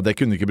at jeg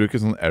kunne ikke bruke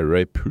sånn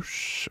array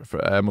push,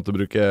 for jeg måtte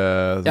bruke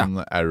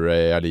sånn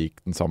array jeg lik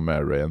den samme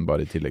arrayen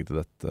bare i tillegg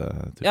til dette.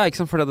 Ja, ikke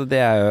sant, for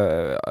det er jo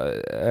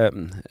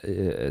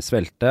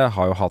Svelte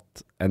har jo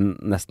hatt en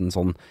nesten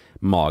sånn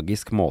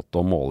magisk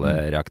måte å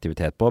måle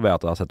reaktivitet på, ved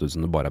at det har sett ut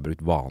som du bare har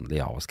brukt vanlig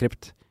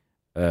JavaScript.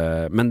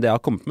 Men det har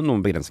kommet med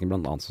noen begrensninger,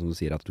 blant annet som du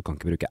sier at du kan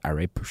ikke bruke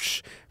array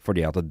push,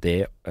 fordi at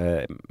da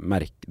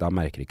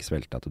merker ikke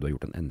Svelte at du har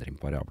gjort en endring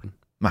på variabelen.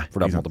 Nei, for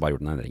da har du på en måte bare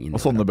gjort en endring.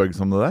 Og sånne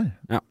bugs som det der,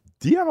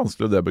 de er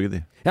vanskelig å debugge,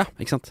 de. Ja,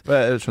 ikke sant.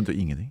 Jeg skjønte jo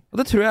ingenting. Og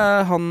det tror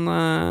jeg han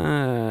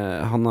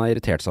har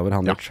irritert seg over,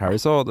 Rich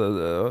Harris, og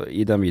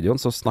i den videoen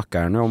så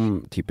snakker han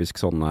om typisk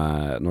sånne,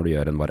 når du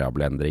gjør en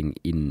variabelendring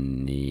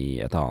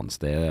inni et annet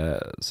sted,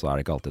 så er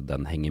det ikke alltid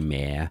den henger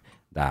med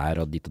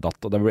der og ditt og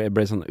datt, og det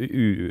ble sånn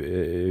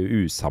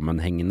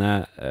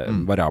usammenhengende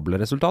variable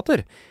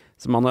resultater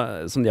som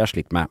de har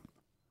slitt med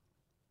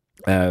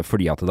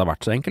fordi at det har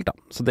vært så enkelt da.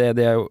 Så det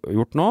jeg har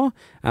gjort nå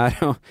er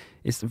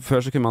før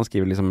så kunne man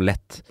skrive liksom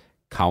let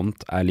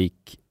count er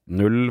lik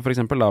 0 for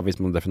eksempel da, hvis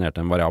man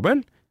definerte en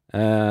variabel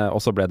og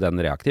så ble den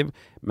reaktiv,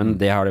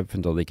 men det har de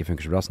funnet at det ikke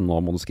funker så bra, så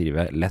nå må du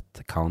skrive let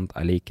count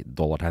er lik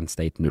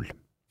 $state 0.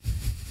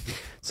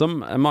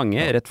 Som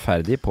mange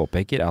rettferdig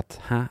påpeker at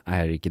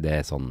er ikke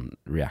det sånn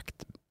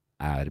React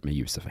er med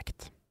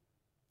use-effekt?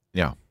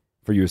 Ja.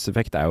 For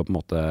use-effekt er jo på en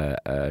måte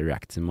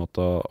React sin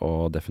måte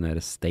å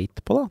definere state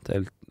på da,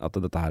 til at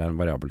dette her er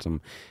en variabel som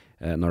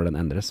når den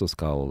endres, så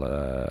skal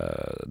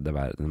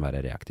den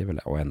være reaktiv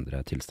og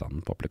endre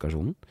tilstanden på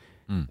applikasjonen.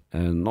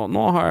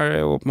 Nå har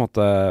jo på en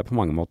måte, på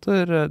mange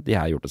måter, de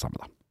her gjort det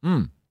samme da.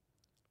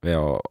 Ved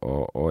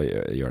å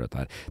gjøre dette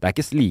her. Det er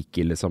ikke like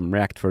ille som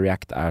React, for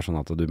React er sånn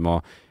at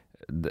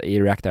i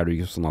React er det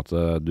jo sånn at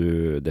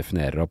du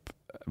definerer opp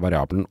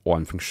variabelen og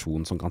en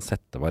funksjon som kan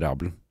sette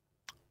variabelen.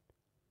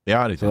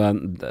 Ja, riktig. Så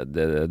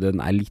den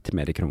er litt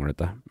mer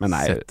kronglete.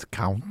 Set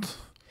count.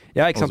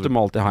 Ja, ikke sant? Du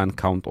må alltid ha en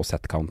count og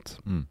set count.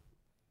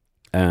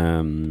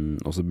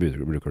 Og så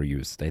bruker du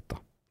use state da,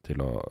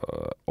 til å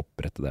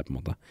opprette det på en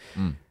måte.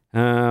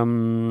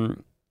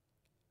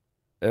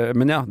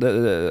 Men ja,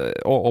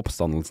 og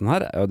oppstandelsen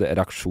her, og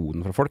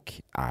reaksjonen fra folk,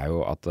 er jo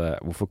at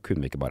hvorfor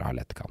kunne vi ikke bare ha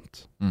lett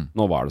count?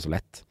 Nå var det så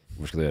lett.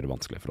 Hvorfor skal det gjøre det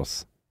vanskelig for oss?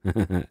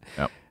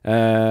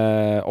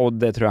 Og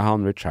det tror jeg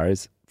han Rich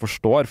Harris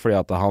forstår, fordi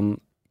at han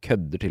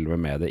kødder til og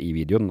med det i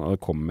videoen, og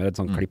det kommer et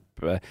sånt klipp,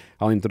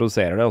 han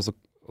introduserer det,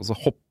 og så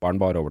hopper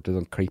han bare over til et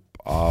sånt klipp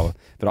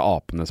fra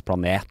apenes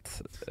planet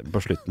på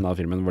slutten av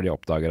filmen, hvor de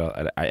oppdager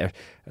det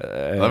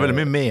er veldig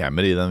mye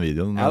memer i den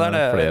videoen. Ja,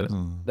 det er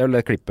vel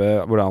det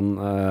klippet hvor han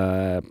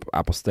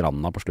er på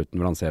stranda på slutten,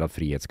 hvor han ser at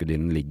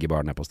frihetsgudinnen ligger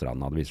bare nede på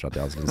stranda, det viser seg at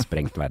de har liksom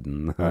sprengt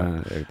verden.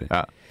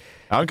 Ja,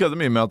 han kødder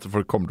mye med at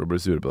folk kommer til å bli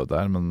sure på dette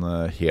her, men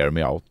hear me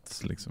out,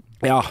 liksom.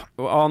 Ja,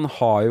 og han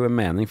har jo en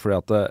mening, fordi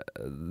at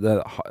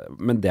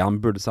men det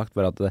han burde sagt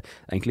var at det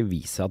egentlig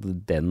viser at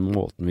den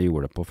måten vi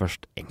gjorde det på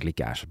først, egentlig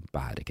ikke er så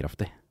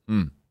bærekraftig.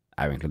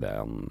 Er jo egentlig det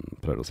han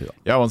prøver å si da.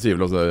 Ja, han sier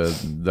vel også,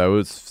 det er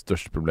jo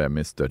størst problem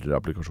i større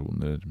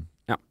applikasjoner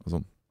og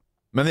sånn.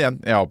 Men igjen,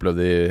 jeg har opplevd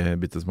i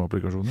bittesmå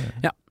applikasjoner.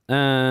 Ja,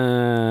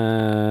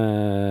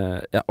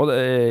 og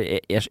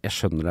jeg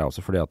skjønner det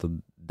også, fordi at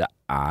det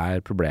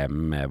er problemer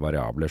med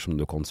variabler som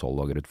du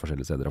konsollogger ut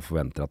forskjellige steder og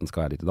forventer at den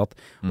skal være litt i datt,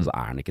 og så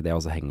er den ikke det,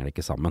 og så henger det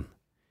ikke sammen.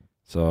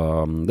 Så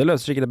det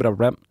løser ikke det bra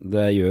problem.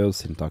 Det gjør jo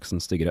syntaksen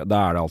styggere. Da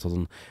er det altså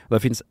sånn,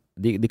 det finnes,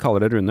 de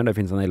kaller det runder, det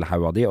finnes en hel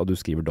haug av de, og du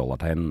skriver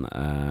dollartegn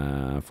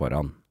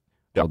foran.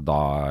 Ja. Og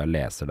da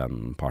leser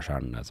den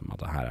parseren som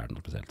at her er det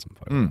noe spesielt som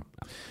foran.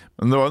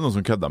 Men det var jo noen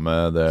som kødda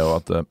med det, og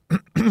at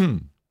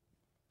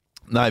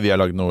nei, vi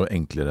har laget noe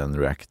enklere enn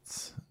React.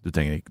 Det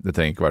trenger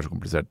ikke være så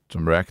komplisert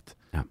som React.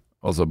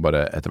 Og så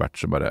bare etter hvert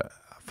så bare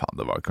faen,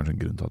 det var kanskje en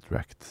grunn til at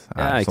React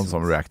er sånn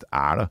som React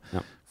er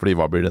da. Fordi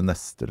hva blir det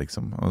neste,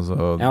 liksom? Og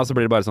så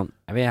blir det bare sånn,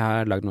 vi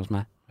har laget noe som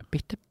er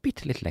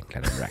bitte litt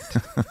enklere enn React.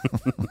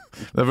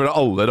 Det er fordi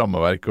alle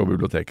rammeverk og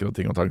biblioteker og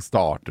ting og tang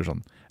starter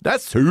sånn. Det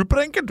er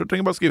superenkelt, du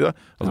trenger bare skrive det.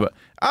 Og så bare,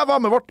 hva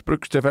med vårt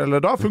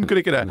brukstilfelle? Da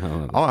funker ikke det.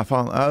 Nei,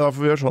 faen, da får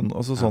vi gjøre sånn,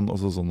 og så sånn, og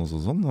så sånn, og så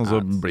sånn. Og så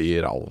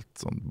blir alt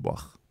sånn,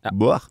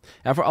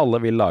 Ja, for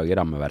alle vil lage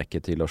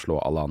rammeverket til å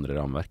slå alle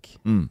andre rammeverk.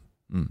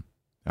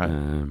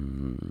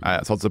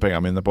 Jeg satser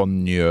pengene mine på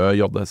Njø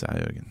JS,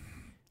 Jørgen.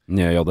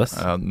 Njø JS?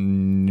 Ja,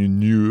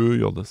 Njø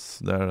JS.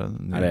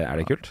 Er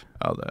det kult?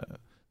 Ja, det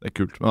er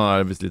kult. Men han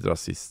er visst litt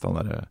rasist, han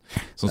der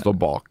som står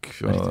bak.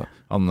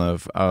 Han er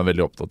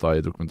veldig opptatt av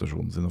i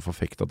dokumentasjonen sin å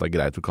forfekte at det er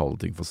greit å kalle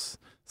ting for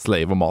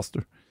slave og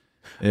master.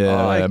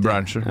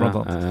 Brancher, blant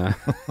annet.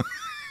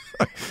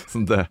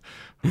 Sånn det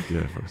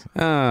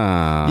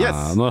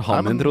Når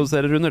han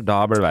introduserer under,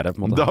 da blir det verre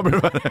på en måte. Da blir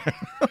det verre.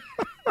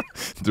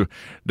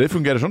 Det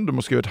fungerer sånn, du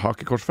må skrive et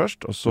hakekors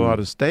først, og så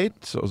er det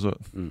state, og så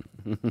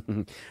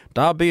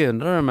Da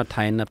begynner du med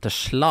tegnet til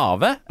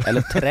slave,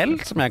 eller trell,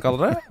 som jeg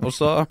kaller det, og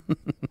så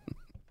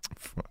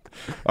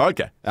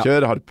Ok,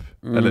 kjør harp.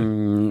 Eller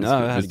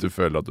hvis du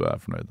føler at du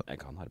er fornøyd. Jeg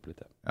kan harpe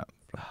litt,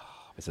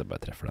 hvis jeg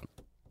bare treffer den.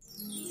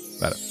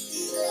 Der.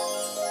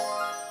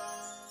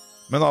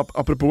 Men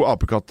apropos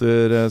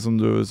apekatter, som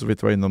du så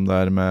vidt var innom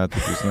der med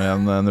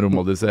 2001, en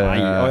romodyssé.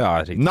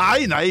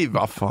 Nei,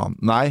 hva faen?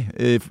 Nei,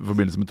 i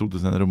forbindelse med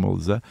 2001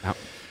 romodyssé.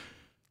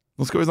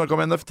 Nå skal vi snakke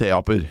om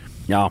NFT-aper.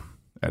 Ja.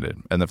 Eller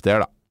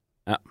NFT-er da.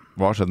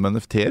 Hva har skjedd med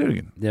NFT-er,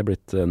 Jørgen? De er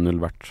blitt null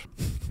verdt.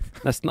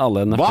 Nesten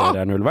alle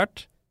NFT-er er null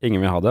verdt.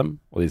 Ingen vil ha dem,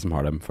 og de som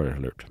har dem føler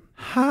seg lurt.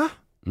 Hæ?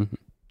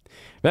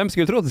 Hvem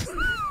skulle trodd?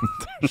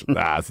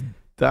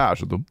 Det er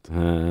så dumt.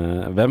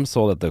 Hvem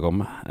så dette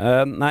komme?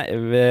 Nei,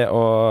 ved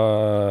å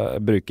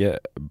bruke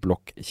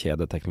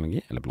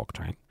blokkjedeteknologi, eller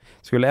blockchain,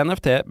 skulle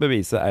NFT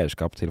bevise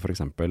eierskap til for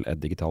eksempel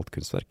et digitalt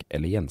kunstverk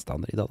eller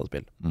gjenstander i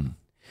dataspill.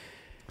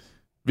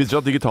 Viser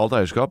seg at digitalt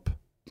eierskap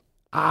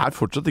er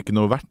fortsatt ikke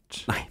noe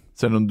verdt. Nei.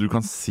 Selv om du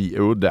kan si,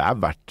 jo, det er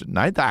verdt.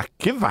 Nei, det er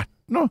ikke verdt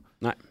noe.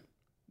 Nei.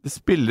 Det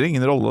spiller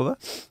ingen rolle, det.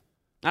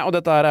 Nei, og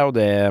dette her er jo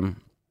det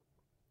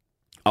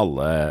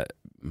alle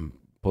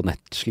på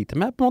nett sliter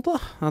med, på en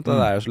måte. At det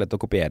er jo så lett å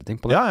kopiere ting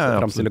på nett,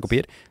 framstille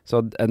kopier.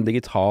 Så en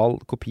digital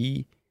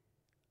kopi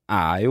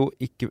er jo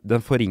ikke,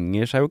 den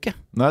forringer seg jo ikke.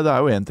 Nei, det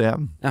er jo 1 til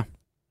 1. Ja.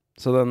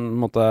 Så den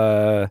måtte,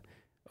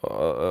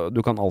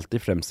 du kan alltid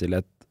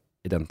fremstille et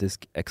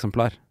identisk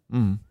eksemplar.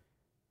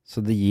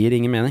 Så det gir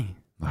ingen mening.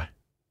 Nei.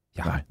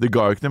 Nei, det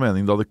ga jo ikke noe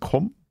mening da det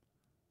kom.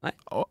 Nei.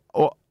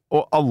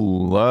 Og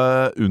alle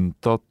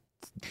unntatt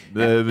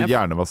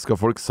hjernevaska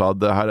folk sa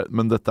det her,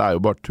 men dette er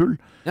jo bare tull.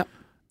 Ja.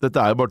 dette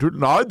er jo bare tull.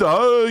 Nei, det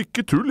er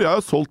ikke tull. Jeg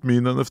har solgt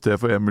min NFT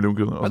for 1 million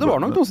kroner. Men det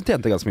var nok noen som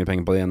tjente ganske mye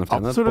penger på de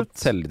NFT-ene. På å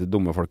selge til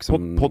dumme folk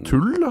som på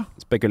tull, da.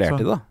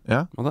 Spekulerte i det.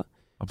 Ja,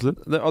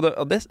 absolutt.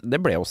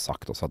 Det ble jo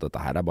sagt også at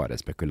dette her er bare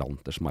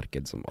spekulanters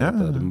marked.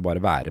 At du må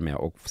bare være med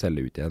og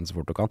selge ut igjen så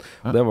fort du kan.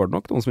 Og det var det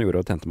nok noen som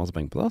gjorde og tjente masse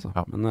penger på det.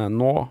 Altså. Men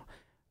nå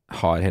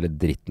har hele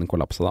dritten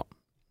kollapset da.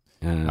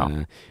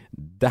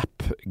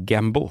 Dap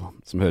Gamble,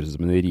 som høres ut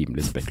som en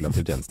rimelig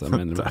spekulativ tjeneste.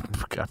 Dap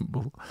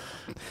Gamble.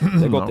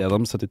 Det har gått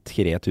gjennom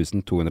 73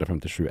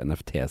 257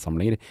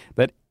 NFT-samlinger,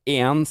 der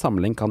én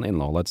samling kan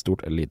inneholde et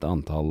stort eller lite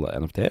antall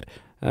NFT-er,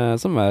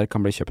 som hver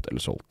kan bli kjøpt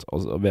eller solgt.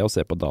 Og ved å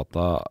se på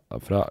data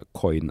fra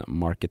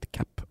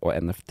CoinMarketCap og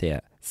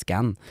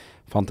NFT-scan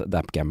fant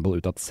Dap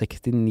Gamble ut at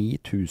 69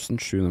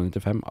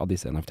 795 av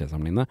disse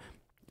NFT-samlingene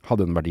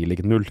hadde en verdi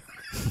lik 0.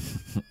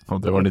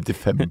 Og det var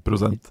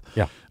 95%.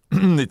 Ja.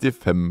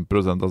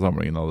 95% av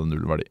samlingen hadde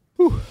null verdi.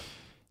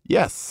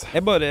 Yes.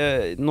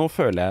 Nå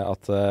føler jeg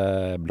at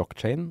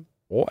blockchain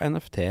og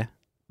NFT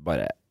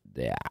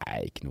det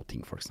er ikke noe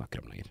ting folk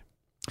snakker om lenger.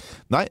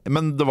 Nei,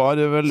 men det var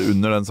vel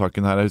under den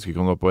saken her, jeg husker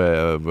ikke om det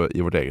var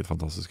i vårt eget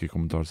fantastiske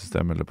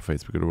kommentarsystem eller på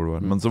Facebook eller hvor det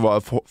var, men så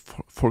var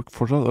folk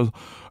fortsatt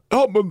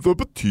ja, men det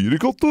betyr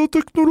ikke at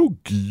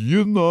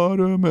teknologien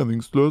er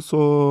meningsløs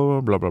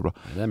og bla bla bla.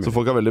 Så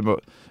folk er veldig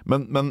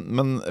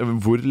men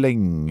hvor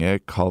lenge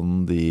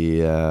kan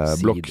de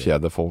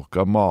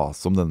blokkjedefolka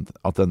mase om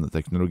at denne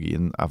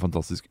teknologien er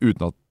fantastisk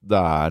uten at det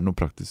er noe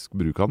praktisk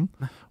bruk av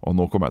den? Og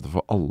nå kommer jeg til å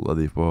få alle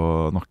de på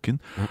nakken.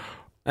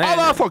 Ja,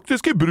 det er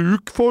faktisk i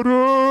bruk for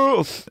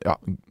ja,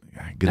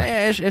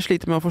 greit. Jeg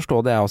sliter med å forstå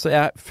det jeg også.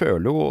 Jeg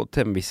føler jo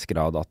til en viss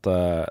grad at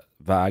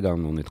hver gang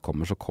noe nytt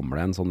kommer, så kommer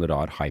det en sånn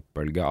rar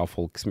hypebølge av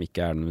folk som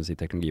ikke er i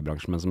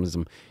teknologibransjen, men som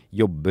liksom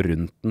jobber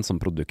rundt den som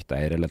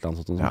produkteier eller et eller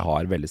annet sånt, som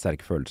har veldig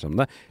sterke følelser om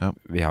det. Ja.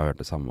 Vi har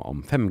hørt det samme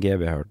om 5G,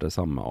 vi har hørt det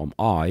samme om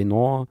AI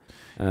nå.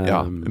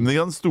 Ja, men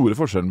den store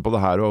forskjellen på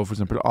det her og for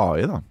eksempel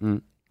AI da,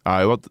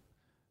 er jo at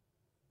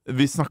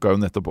vi snakket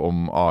jo nettopp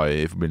om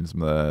AI i forbindelse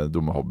med det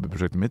dumme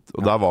hobbyprosjektet mitt,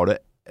 og der var det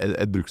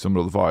et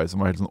bruksområde for AI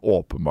som var helt sånn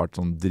åpenbart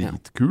sånn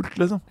dritkult,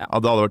 liksom. Ja,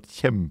 det hadde vært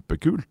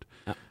kjempekult.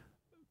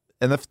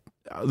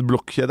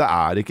 Blokkjede det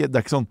er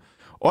ikke sånn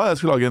jeg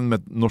skal lage en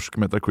norsk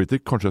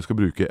Metacritic, kanskje jeg skal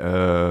bruke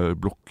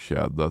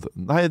blokkjede.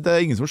 Nei, det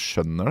er ingen som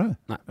skjønner det.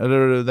 Nei. Eller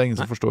det er ingen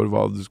som forstår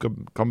hva du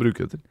kan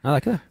bruke det til. Nei, det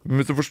er ikke det. Men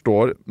hvis du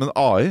forstår, men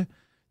AI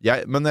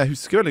men jeg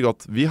husker veldig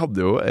godt, vi hadde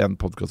jo en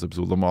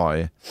podcast-episode om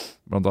AI,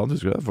 blant annet,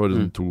 husker du det, for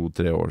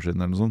 2-3 år siden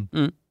eller noe sånt.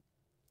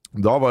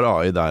 Da var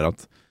AI der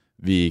at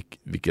vi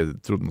ikke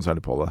trodde noe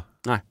særlig på det.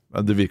 Nei.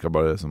 Det virket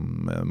bare som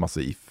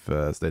masse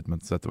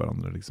if-statements etter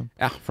hverandre, liksom.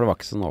 Ja, for det var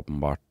ikke sånn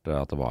åpenbart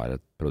at det var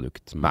et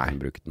produkt som man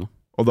brukte noe.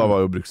 Og da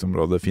var jo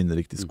bruksområdet finne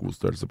riktig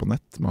skostørrelse på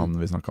nett med han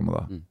vi snakket med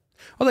da.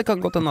 Og det kan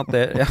godt hende at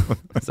det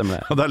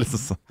stemmer det. Ja, det er liksom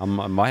så.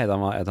 Hva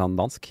heter han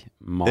dansk?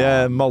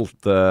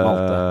 Malte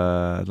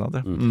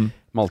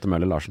Malte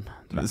Møller Larsen.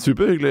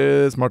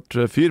 Superhyggelig, smart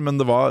fyr, men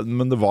det var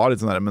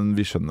litt sånn der, men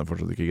vi skjønner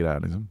fortsatt ikke greier,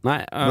 liksom.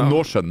 Nei, men nå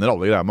skjønner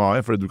alle greier med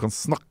AI, fordi du kan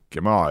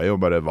snakke med AI og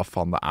bare, hva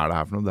faen det er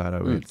for noe? Det her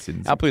er jo helt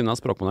sinnssykt. Ja, på grunn av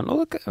språkmodellen.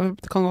 Og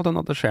det kan godt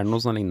hende at det skjer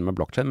noe sånn lignende med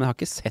blockchain, men jeg har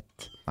ikke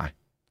sett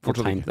det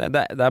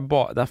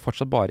er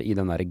fortsatt bare i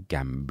den der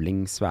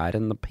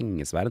gambling-sfæren og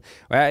pengesfæren.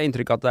 Og jeg har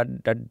inntrykk av at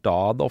det er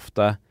da det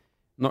ofte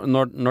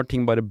når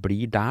ting bare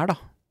blir der da,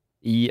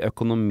 i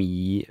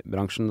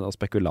økonomibransjen og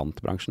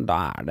spekulantbransjen,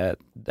 da det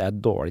er et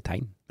dårlig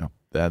tegn. Ja,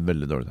 det er et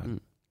veldig dårlig tegn.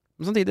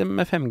 Men samtidig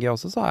med 5G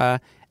også, så har jeg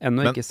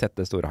ennå ikke sett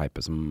det store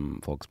hypet som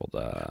folk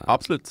spådde.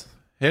 Absolutt.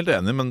 Helt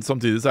enig, men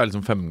samtidig så er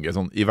liksom 5G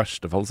sånn, i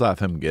verste fall så er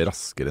 5G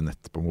raskere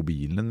nett på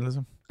mobilen,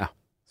 liksom. Ja.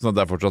 Sånn at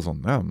det er fortsatt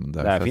sånn, ja,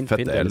 det er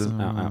fett det, liksom.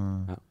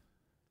 Ja.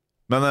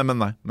 Men jeg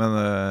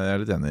er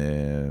litt enig i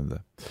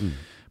det.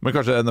 Men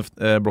kanskje en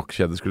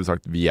blokkjede skulle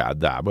sagt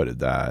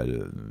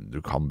du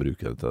kan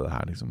bruke det til det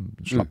her, liksom.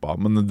 Slapp av.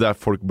 Men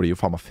folk blir jo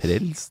faen meg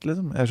frelst,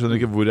 liksom. Jeg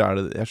skjønner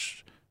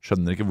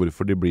ikke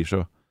hvorfor de blir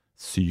så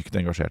sykt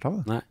engasjert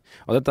av det. Nei,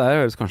 og dette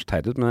her høres kanskje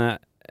teit ut,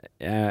 men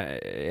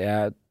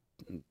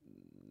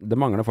det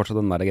mangler fortsatt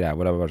den der greia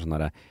hvor det var sånn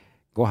der,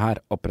 gå her,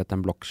 opprett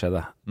en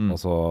blokkjede, og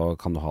så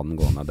kan du ha den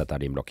gående, dette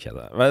er din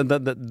blokkjede.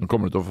 Nå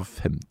kommer du til å få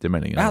 50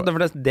 meldinger. Ja, det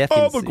finnes.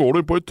 Da går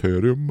du på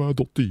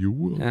ethereum.io.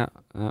 Ja.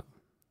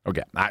 Ok,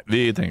 nei, vi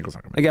trenger ikke å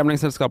snakke om det.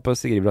 Gamblingselskapet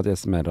skriver at de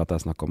estimerer at det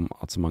er snakk om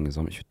at så mange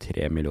som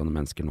 23 millioner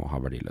mennesker nå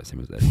har verdiløse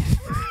investeringer.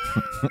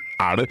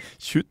 Er det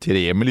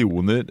 23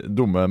 millioner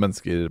dumme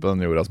mennesker på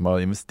denne jorda som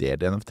har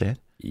investert i NFT-er?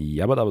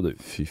 Ja, da var du.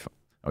 Fy faen.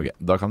 Ok,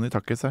 da kan de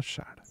takke seg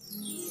selv.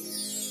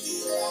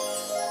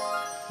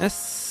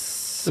 Yes.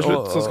 Til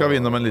slutt så skal vi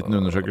innom en liten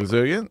undersøkelse,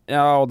 Jørgen.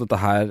 Ja, og dette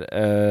her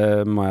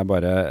må jeg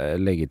bare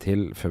legge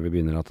til før vi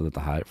begynner at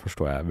dette her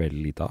forstår jeg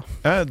veldig lite av.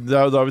 Ja,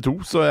 da er vi to,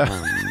 så jeg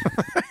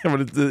var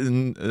litt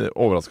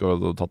overrasket over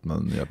at du hadde tatt med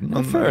den nyheten.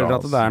 Jeg føler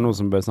at det er noe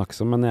som bør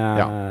snakkes om, men jeg...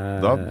 Ja,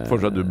 da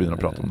foreslår jeg at du begynner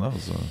å prate om det,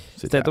 og så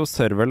sitter jeg. State of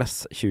Serverless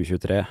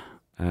 2023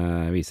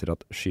 viser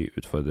at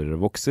skyutfordrere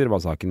vokser,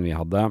 var saken vi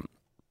hadde.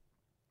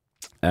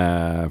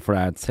 For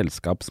det er et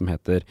selskap som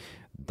heter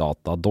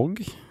Datadog.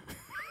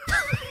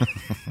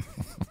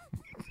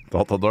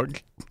 Datadog.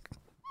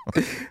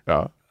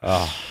 Ja.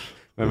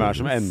 Hvem det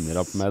som ender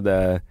opp med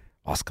det?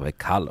 Hva skal vi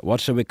kalle? What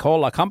should we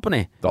call a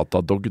company?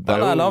 Datadog.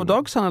 Well, I love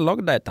dogs and I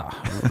love data.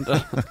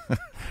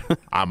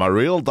 I'm a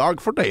real dog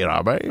for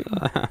data, babe.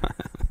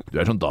 Du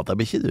sånn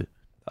databikkje, du.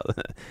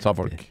 Sa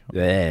folk. Du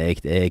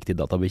ekte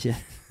databikkje.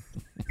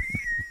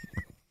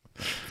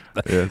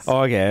 Yes.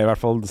 Ok, i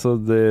hvert fall så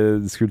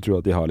du skulle tro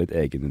at de har litt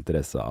egen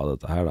interesse av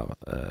dette her da,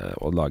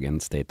 å lage en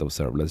State of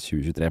Serverless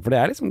 2023, for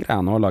det liksom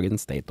greia nå å lage en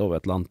State of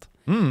et eller annet.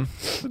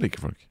 Det liker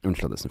folk.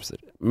 Unnskyld at det snufser.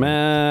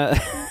 Men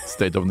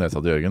State of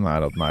nesa til Jørgen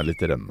at den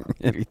litt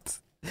rennende. litt.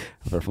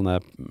 I hvert fall når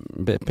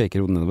jeg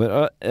peker hodet nedover.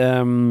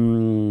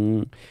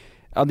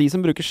 Av de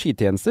som bruker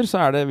skytjenester,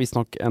 så det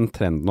visstnok en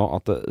trend nå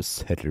at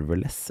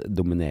serverless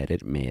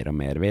dominerer mer og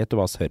mer. Vet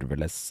du hva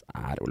serverless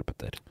Ole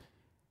Petter?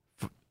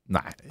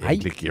 Nei,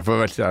 egentlig ikke, for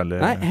å være ærlig.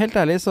 Nei, helt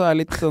ærlig så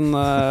litt sånn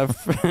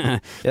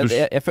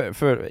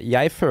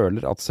jeg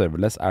føler at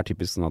serverless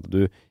typisk sånn at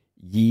du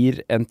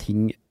gir en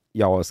ting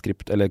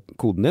JavaScript eller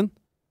koden din,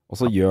 og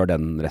så gjør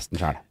den resten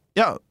selv.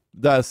 Ja,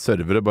 det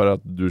servere, bare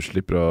at du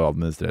slipper å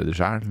administrere det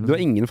selv. Du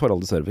har ingen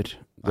forhold til server.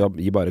 Du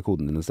gir bare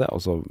koden din et sted,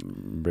 og så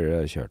blir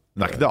det kjørt.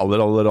 Det ikke det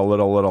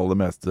aller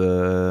meste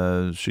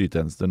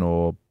skytjenester nå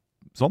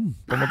sånn?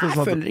 På en måte,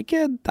 Jeg føler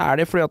ikke det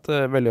det, fordi at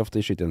veldig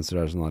ofte i skytjenester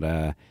det sånn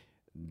at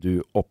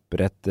du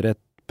oppretter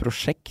et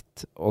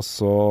prosjekt, og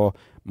så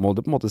må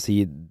du på en måte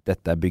si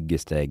dette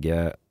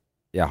byggesteget,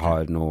 jeg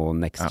har noe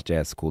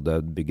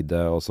Next.js-kode bygde,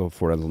 og så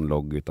får du en sånn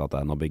logg ut at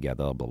nå bygger jeg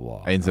det, bla bla.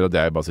 Jeg innser at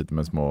jeg bare sitter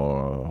med små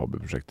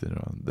hobbyprosjekter,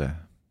 og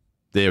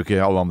det gjør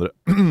ikke alle andre.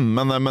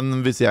 men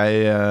hvis jeg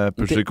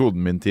pusher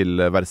koden min til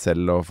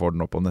Vercel og får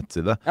den opp på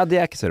nettside... Ja, det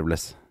ikke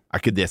serverless.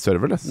 Ikke det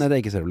serverless? Nei, det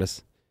ikke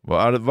serverless.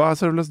 Hva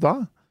serverless da?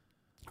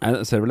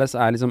 Serverless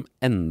liksom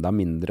enda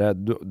mindre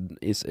det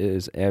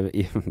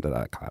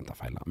der kan jeg ta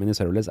feil da, men i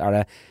serverless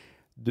det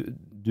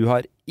du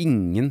har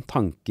ingen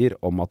tanker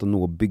om at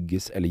noe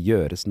bygges eller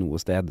gjøres noe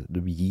sted.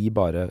 Du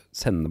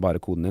sender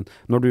bare koden din.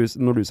 Når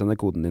du sender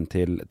koden din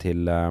til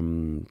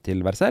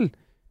Vercel,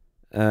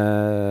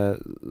 når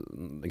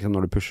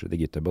du pusher til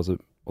GitHub og så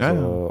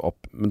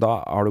opp, men da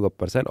har du gått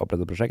på Vercel,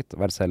 opprettet et prosjekt.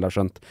 Vercel har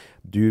skjønt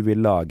du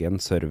vil lage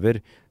en server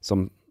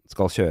som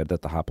skal kjøre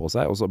dette her på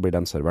seg, og så blir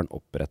den serveren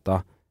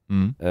opprettet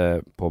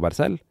på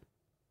Vercel,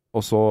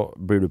 og så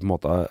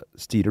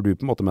styrer du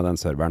på en måte med den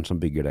serveren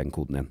som bygger den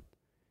koden din.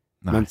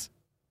 Mens,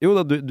 jo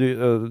da,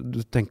 du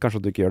tenker kanskje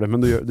at du ikke gjør det,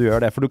 men du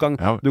gjør det, for du kan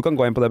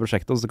gå inn på det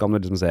prosjektet, og så kan du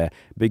liksom se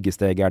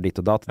byggesteget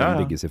ditt og datt, den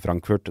bygges i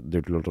Frankfurt,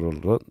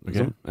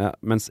 liksom.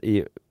 Mens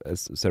i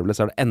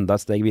serverless det enda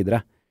et steg videre.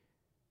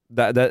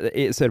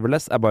 I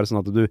serverless bare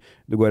sånn at du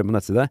går inn på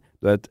nettside,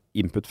 du har et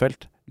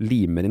inputfelt,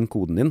 limer inn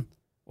koden din,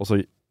 og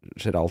så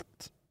skjer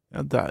alt.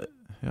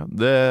 Ja,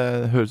 det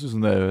høres ut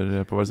som det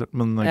gjør på Vercel,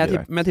 men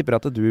greit. Men jeg tipper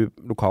at du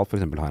lokalt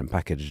for eksempel har en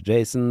package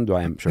JSON, du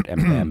har kjørt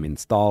npm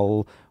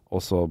install, og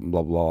så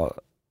bla bla,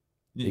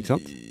 ikke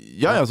sant?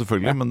 Ja,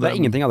 selvfølgelig. Men det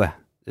ingenting av det.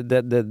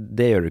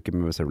 Det gjør du ikke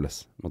med serverless,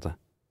 på en måte.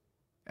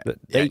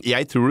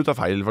 Jeg tror du tar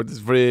feil,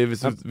 faktisk, fordi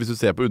hvis du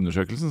ser på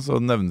undersøkelsen, så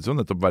nevnes jo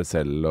nettopp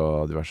Vercel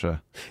og diverse.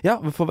 Ja,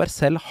 for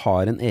Vercel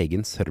har en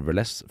egen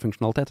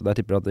serverless-funksjonalitet, og jeg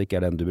tipper at det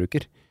ikke den du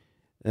bruker.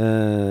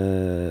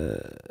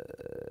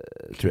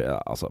 Tror jeg,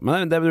 altså.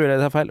 Men det blir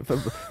litt feil.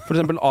 For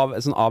eksempel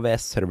sånn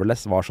AWS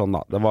serverless var sånn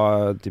da. Det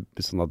var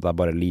typisk sånn at det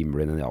bare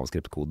limer inn en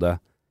JavaScript-kode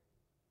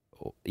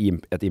i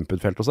et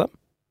input-felt hos dem,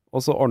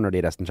 og så ordner de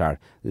resten selv.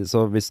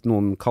 Så hvis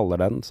noen kaller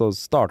den, så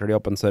starter de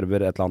opp en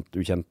server et eller annet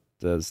ukjent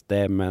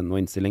sted med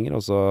noen innstillinger,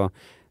 og så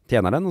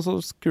tjener den, og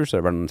så skrur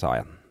serveren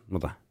seg igjen.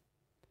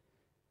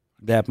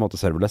 Det på en måte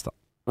serverless da.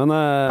 Men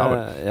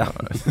ja.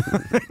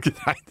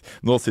 Greit.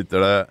 Nå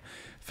sitter det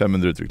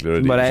 500 utviklere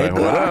og river seg i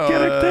håret,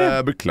 og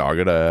jeg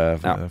beklager det,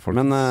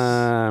 folk. Men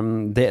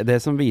det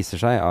som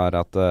viser seg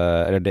at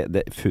eller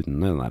det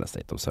funnet i denne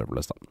State of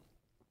Serverless da,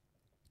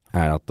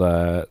 at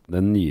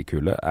den nye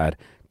kule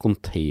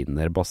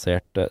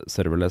containerbaserte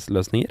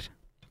serverless-løsninger.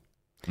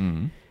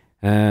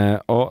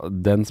 Og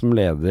den som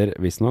leder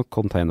visstnok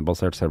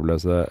containerbasert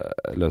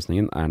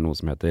serverløsningen noe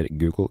som heter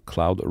Google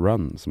Cloud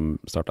Run, som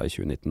startet i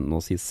 2019. Nå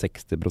sier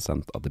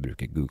 60% at de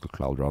bruker Google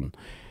Cloud Run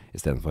i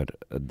stedet for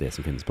det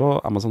som finnes på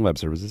Amazon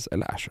Web Services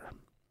eller Azure.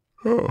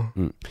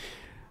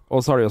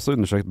 Og så har de også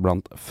undersøkt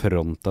blant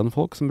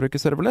frontend-folk som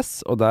bruker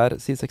serverless, og der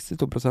sier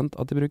 62%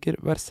 at de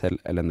bruker Vercel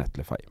eller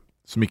Netlify.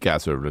 Som ikke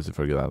serverless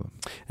ifølge deg da?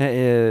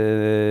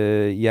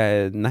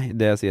 Nei,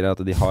 det jeg sier at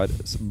de har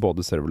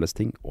både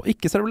serverless-ting og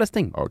ikke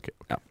serverless-ting. Ok.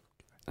 Ja.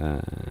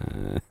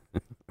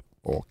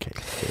 Ok.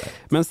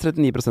 Mens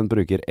 39%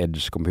 bruker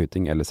Edge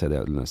Computing eller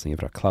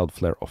CDL-løsninger fra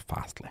Cloudflare og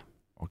Fastly.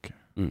 Ok.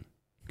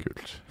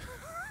 Kult.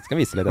 Jeg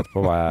skal vise litt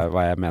etterpå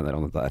hva jeg mener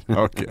om dette her.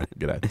 Ok,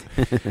 greit.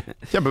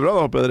 Kjempebra,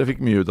 da håper jeg dere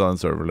fikk mye ut av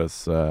den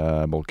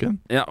serverless-bolken.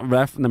 Ja,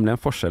 det nemlig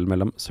en forskjell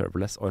mellom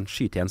serverless og en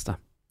skytjeneste.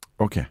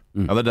 Ok,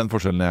 ja, det den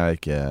forskjellen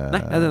jeg ikke Nei,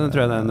 den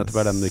tror jeg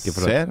nettopp den du ikke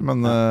ser,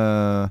 men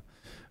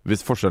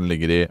hvis forskjellen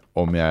ligger i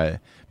om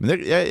men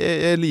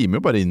jeg limer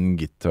jo bare inn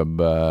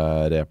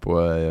GitHub-repo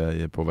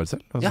på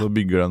Vercel, altså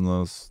bygger den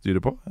og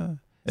styrer på.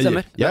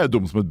 Stemmer. Jeg er jo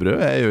dum som et brød,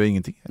 jeg gjør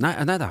ingenting.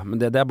 Nei da, men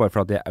det er bare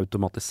for at de har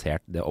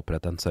automatisert det å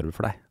opprette en server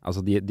for deg.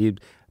 Altså de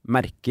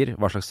merker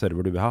hva slags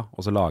server du vil ha,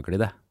 og så lager de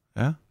det.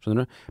 Ja.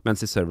 Skjønner du?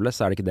 Mens i serverless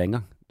så er det ikke det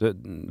engang.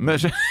 Men,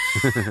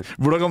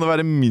 hvordan kan det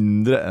være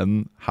mindre enn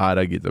her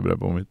er gitterbrød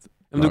på mitt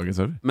lage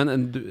server?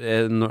 Men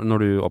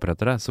når du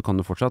oppretter det, så kan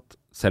du fortsatt,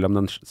 selv om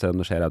det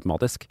skjer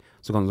automatisk,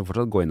 så kan du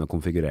fortsatt gå inn og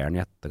konfigurere den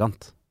i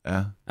etterkant.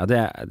 Ja. Ja,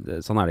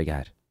 sånn er det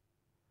ikke her.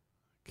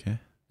 Ok.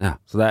 Ja,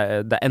 så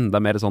det er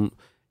enda mer sånn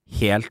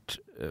helt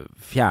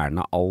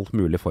fjerne all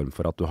mulig form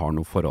for at du har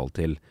noe forhold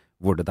til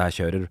hvor dette her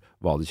kjører,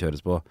 hva det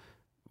kjøres på,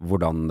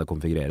 hvordan det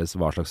konfigureres,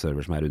 hva slags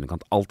server som er i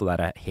underkant. Alt det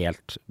der er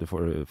helt, du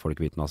får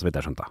ikke vite noe, så vidt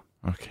jeg skjønte.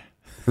 Ok.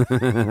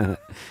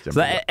 Så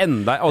det er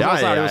enda, og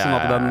så er det jo sånn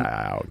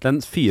at den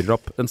fyrer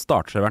opp, den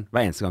starter serveren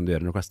hver eneste gang du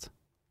gjør en request.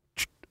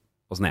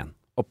 Og sånn igjen,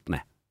 opp,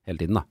 ned,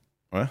 hele tiden da.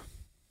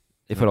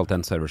 I forhold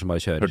til en server som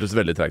bare kjører. Hørtes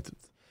veldig tregt ut.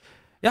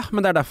 Ja,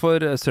 men det er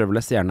derfor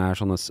serverless gjerne er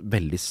sånne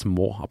veldig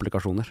små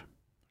applikasjoner.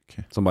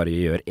 Okay. Som bare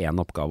gjør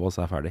en oppgave, og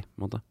så er ferdig, på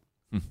en måte.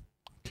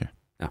 Ok.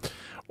 Ja.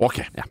 Ok,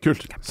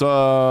 kult. Så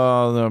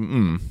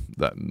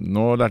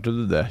nå lærte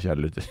du det,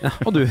 kjære lytter. Ja,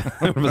 og du.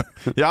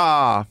 Ja.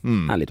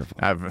 Er litt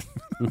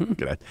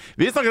Greit.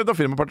 Vi snakker litt om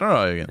firmapartner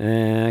da, Jørgen.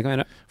 Kan vi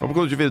gjøre. Og på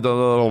kode 24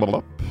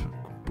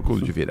 på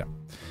kode 24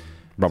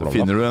 så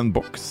finner du en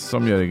boks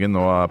som Jørgen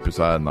nå har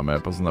pusset enda mer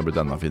på, så den har blitt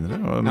enda finere,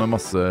 med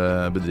masse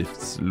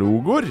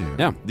bedriftslogoer.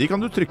 Ja. De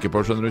kan du trykke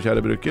på, skjønner du,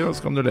 kjære bruker, og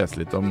så kan du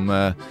lese litt om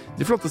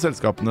de flotte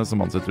selskapene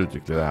som ansetter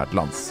utviklere her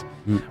til lands.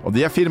 Og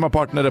de er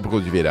firmapartnere på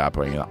kode 24 er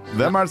poenget da.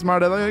 Hvem er det som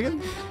er det da, Jørgen?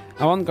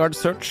 Avantgarde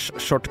Search,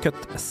 Shortcut,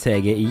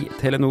 CGI,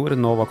 Telenor,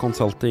 Nova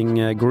Consulting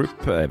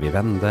Group,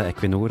 Vivende,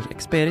 Equinor,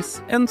 Experis,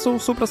 Enso,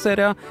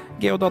 Soprasteria,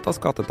 Geodata,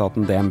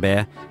 Skatteetaten, DNB,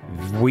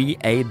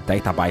 VA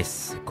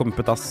Database,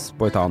 Computas,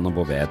 Boitano,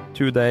 Bouvet,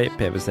 Today,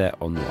 PwC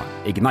og nå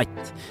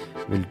Ignite.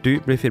 Vil du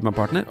bli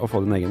firmapartner og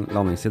få din egen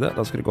landingsside,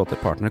 da skal du gå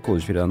til partner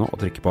kode24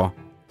 og trykke på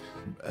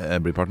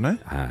Bli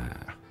partner?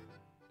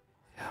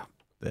 Ja.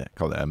 Det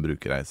kaller jeg en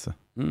brukerreise.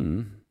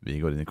 Vi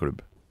går inn i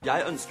klubb.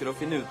 Jeg ønsker å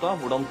finne ut av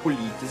hvordan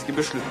politiske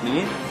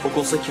beslutninger får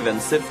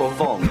konsekvenser for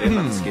vanlige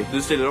mennesker. Du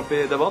stiller opp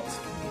i debatt?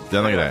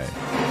 Den er grei.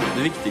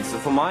 Det viktigste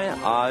for meg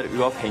er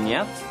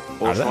uavhengighet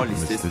og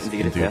journalistisk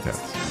integritet.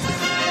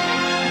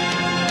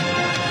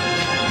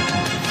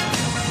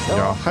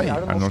 Ja, hei,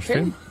 er det norsk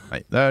film?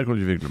 Nei, det er Kode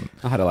 24-klubben.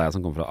 Her er det jeg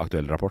som kommer fra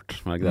Aktuell Rapport,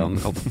 som er ikke det han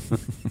kalte.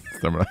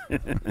 Stemmer det.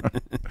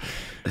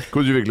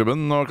 Kode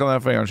 24-klubben, nå kan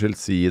jeg for en gang skyld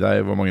si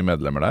deg hvor mange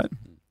medlemmer det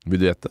er.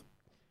 Vil du gjette?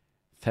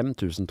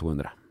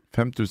 5200.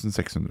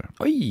 5600.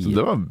 Oi! Så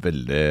det var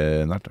veldig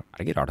nært da.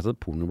 Er det ikke rart at et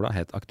pornoblad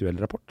het Aktuell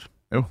Rapport?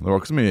 Jo, det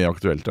var ikke så mye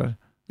aktuelt der.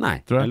 Nei,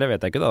 eller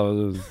vet jeg ikke da.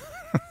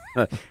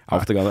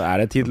 Er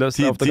det tidløst?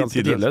 Ofte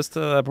ganske tidløst,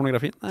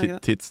 pornografien?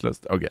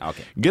 Tidsløst, ok.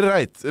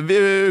 Greit.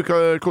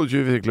 Kode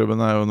 24-klubben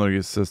er jo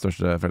Norges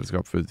største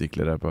fellesskap for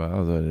utviklere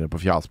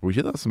på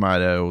fjasboki, da, som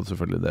er jo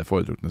selvfølgelig det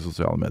foretrukne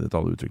sosiale mediet til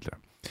alle utviklere.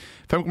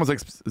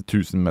 5,6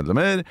 tusen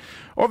medlemmer,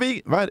 og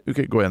vi hver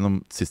uke går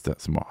gjennom siste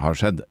som har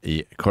skjedd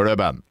i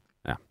klubben.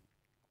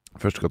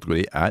 Første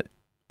kategori er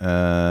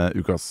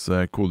ukas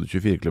Kode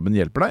 24-klubben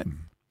hjelper deg.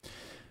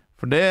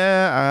 For det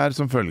er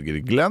som følger.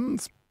 Glenn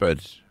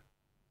spør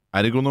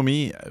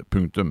ergonomi,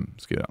 punktum,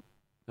 skriver han.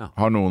 Ja.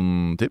 Har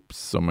noen tips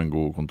om en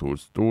god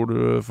kontorstol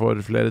for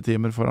flere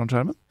timer foran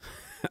skjermen?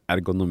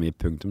 Ergonomi,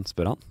 punktum,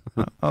 spør han.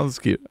 Ja, han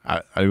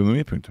skriver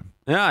ergonomi, punktum.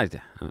 Ja, riktig.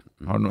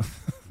 Har noen?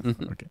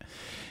 Ok.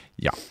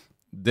 Ja.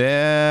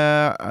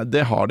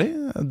 Det har de.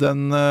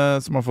 Den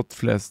som har fått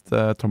flest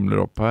tomler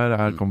opp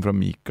her kommer fra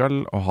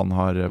Mikael, og han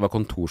har... Det var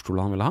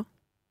kontorstolen han ville ha?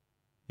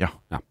 Ja.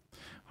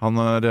 Han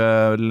har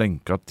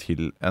lenket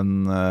til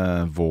en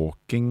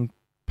walking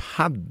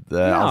pad,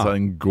 altså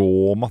en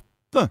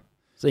gåmatte.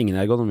 Så ingen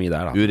ergonomi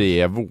der da?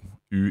 Urevo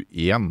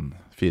U1,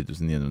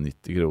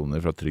 4990 kroner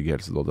fra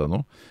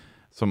tryggehelse.no.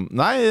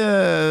 Nei,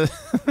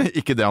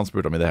 ikke det han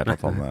spurte om i det hele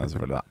tatt, han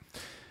selvfølgelig da.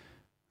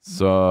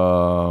 Så...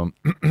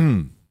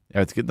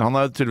 Jeg vet ikke, han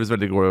er tydeligvis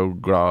veldig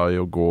glad i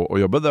å gå og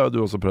jobbe. Det har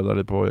du også prøvd deg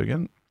litt på,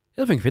 Jørgen.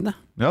 Ja, det funker fint det.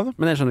 Ja, da.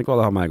 Men jeg skjønner ikke hva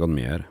det har med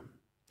ergonomi å gjøre.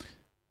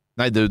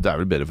 Nei, det er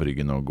vel bedre for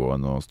ryggen å gå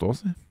enn å stå,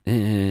 si.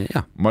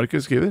 Ja.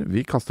 Markus skriver,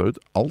 vi kastet ut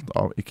alt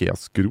av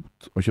Ikeas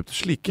skrot og kjøpte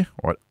slike,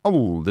 og har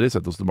aldri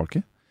sett oss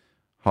tilbake.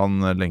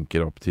 Han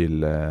lenker opp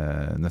til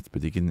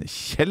nettbutikken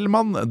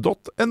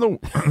kjellmann.no,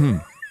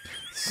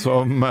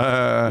 som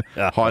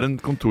har en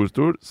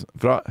kontorstol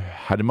fra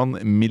Herman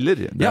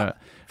Miller. Det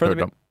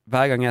hørte han.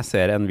 Hver gang jeg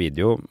ser en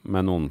video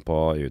med noen på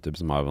YouTube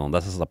som har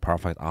this is the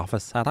perfect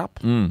office setup,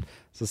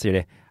 så sier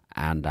de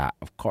and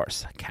of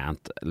course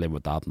can't live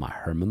without my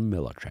Herman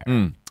Miller chair.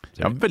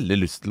 Jeg har veldig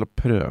lyst til å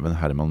prøve en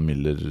Herman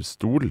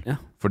Miller-stol,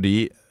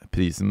 fordi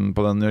prisen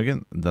på den,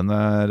 Jørgen, den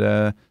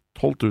er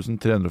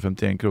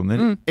 12.351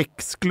 kroner,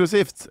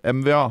 eksklusivt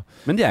MVA.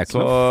 Men de er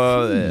ikke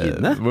noe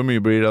fine. Hvor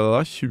mye blir det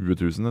da?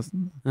 20.000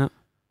 nesten? Ja.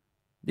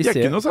 De er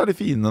ikke noe særlig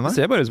fine, nei. De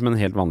ser bare ut som en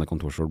helt vanlig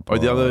kontorstol.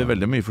 De hadde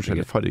veldig mye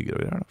forskjellige farger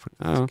og greier da,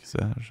 faktisk.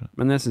 Ja.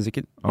 Men jeg synes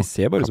ikke, de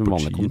ser bare ut som en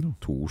vanlig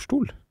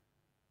kontorstol.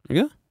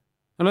 Ikke det?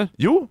 Eller?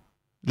 Jo,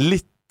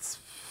 litt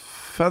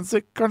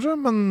fancy, kanskje,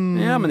 men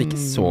men ikke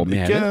så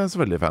mye ikke heller.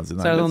 så veldig fancy.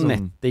 Så er det sånn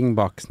netting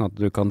bak, sånn at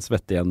du kan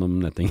svette gjennom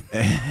netting.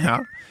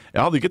 Ja, jeg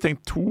hadde ikke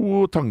tenkt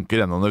 2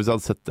 tanker ennå. Hvis jeg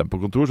hadde sett dem på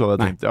kontor, så hadde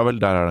jeg tenkt, ja vel,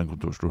 der er det en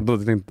kontorstol. Du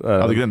hadde tenkt,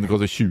 Jeg hadde ikke tenkt det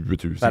koster 20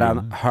 000. der er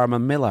en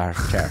Herman Miller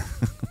chair.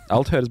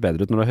 Alt høres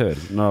bedre ut når det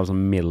er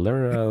sånn Miller.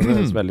 Det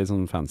høres veldig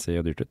sånn fancy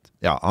og dyrt ut.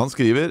 Ja, han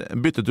skriver,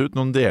 byttet ut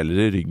noen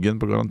deler i ryggen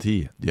på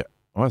garanti. Du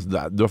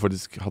har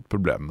faktisk hatt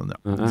problemer med den,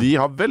 ja. De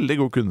har veldig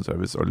god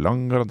kundeservice og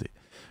lang garanti.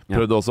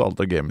 Prøvde også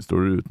alt av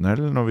gamingstoler uten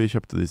hell når vi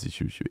kjøpte disse i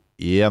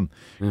 2021.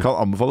 Kan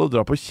anbefale å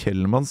dra på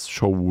Kjellmanns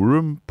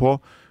showroom på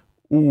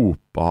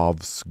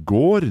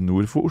Opavsgård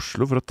nord for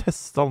Oslo for å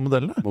teste alle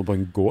modellene. Må på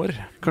en gård?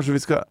 Kanskje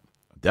vi skal...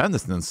 Det er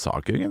nesten en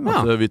sak, egentlig.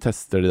 At vi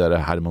tester de der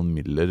Herman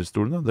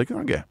Miller-stolene. Det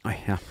kunne være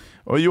gøy.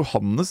 Og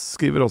Johannes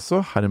skriver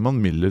også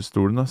Herman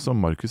Miller-stolene, som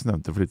Markus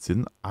nevnte for litt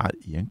siden, er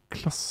i en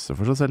klasse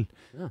for seg selv.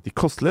 De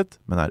koster litt,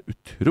 men er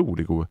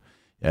utrolig gode.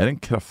 Jeg er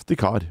en kraftig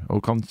kar, og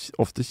kan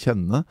ofte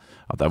kjenne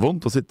at det er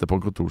vondt å sitte på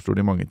en kontorstol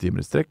i mange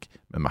timer i strekk,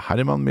 men med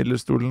Herman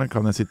Miller-stolene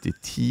kan jeg sitte i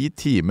 10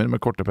 timer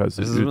med korte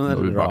pauser uten noe ubehag. Det er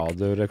som en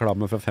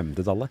radioreklame fra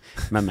 50-tallet.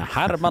 Men med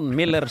Herman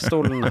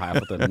Miller-stolen har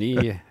jeg fått en ny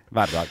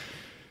hverdag.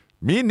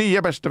 Min nye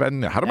beste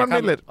venn, Herman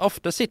Miller. Jeg kan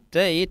ofte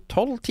sitte i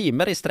 12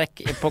 timer i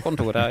strekk på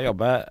kontoret og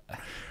jobbe.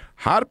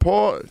 Her på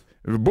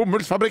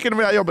bomullsfabrikken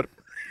hvor jeg jobber.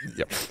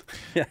 Ja.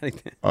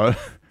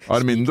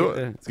 Armindo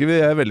skriver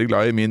jeg er veldig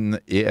glad i min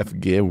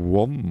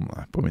EFG1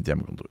 på mitt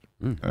hjemmekontor.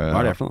 Hva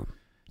er det for noe?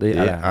 Det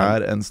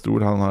er en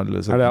stol han har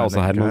sett. Er det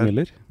også Herman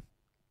Miller?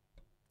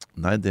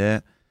 Nei, det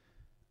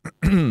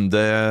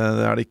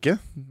er det ikke.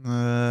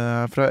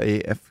 Fra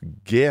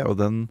EFG, og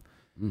den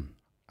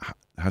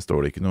her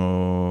står det ikke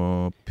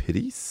noe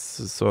pris,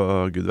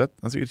 så Gud vet.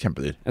 Den er sikkert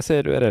kjempedyr. Jeg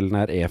ser URL-en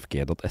er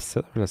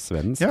efg.se. Det er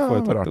svensk. Ja,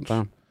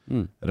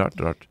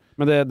 rart.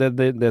 Men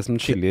det som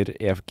skiller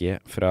EFG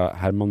fra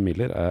Herman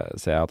Miller,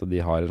 ser jeg at de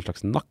har en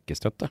slags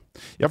nakkestøtte.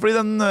 Ja, fordi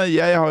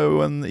jeg har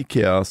jo en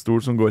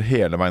IKEA-stol som går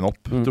hele veien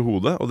opp til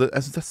hodet, og jeg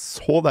synes det er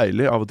så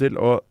deilig av og til,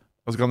 og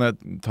så kan jeg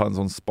ta en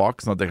sånn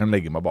spak, sånn at jeg kan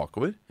legge meg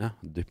bakover. Ja,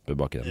 dyppe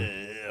bak i den.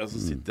 Og så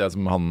sitter jeg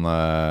som han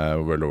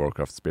World of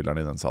Warcraft-spilleren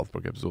i den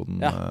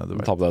Svelte-bråk-episoden. Ja,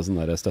 ta på deg sånn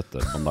der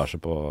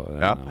støttebandasje på.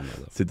 Ja,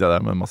 sitter jeg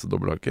der med masse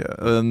dobbelthake.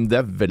 Det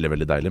er veldig,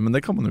 veldig deilig, men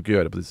det kan man jo ikke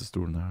gjøre på disse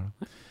stolene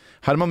her.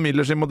 Herman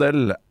Miller sin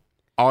modell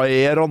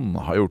Aeron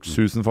har gjort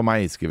susen for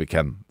meg, skriver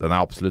Ken. Den er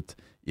absolutt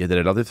i et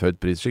relativt høyt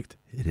prissjikt.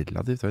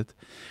 Relativt høyt.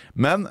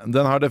 Men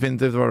den har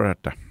definitivt vært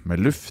verdt det.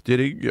 Med luftig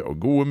rygg og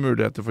gode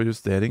muligheter for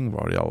justering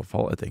var det i alle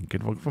fall et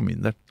enkeltvalg for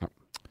min del.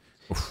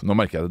 Nå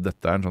merker jeg at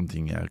dette er en sånn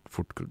ting her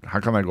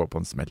kan jeg gå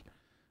på en smell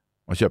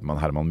og kjøpe meg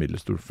en Herman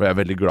Miller-stol. For jeg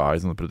er veldig glad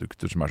i sånne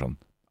produkter som er sånn,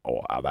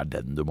 det er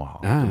den du må ha.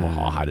 Du må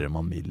ha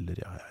Herman Miller,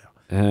 ja.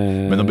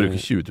 Men å bruke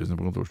 20 000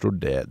 på kontorstol,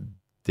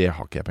 det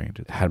har ikke jeg penger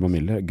til. Herman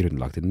Miller er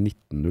grunnlagt i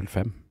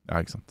 1905. Ja,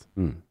 ikke sant.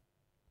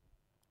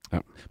 Ja.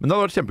 Men det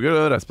hadde vært kjempegøy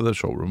å reise på det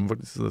showroomet,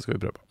 faktisk, så det skal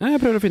vi prøve på.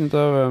 Jeg prøver å finne ut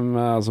av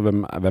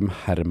hvem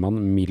Herman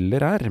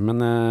Miller er, men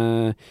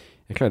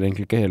jeg klarer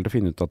egentlig ikke helt å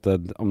finne ut at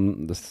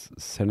det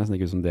ser nesten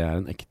ikke ut som det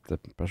er en ekte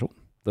person.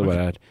 Det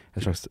bare er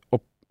et slags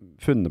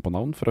funnet på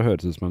navn for å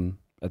høres ut som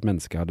et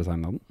menneske har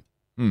designet den.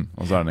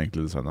 Og så er den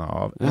egentlig designet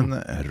av en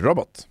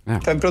robot.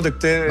 5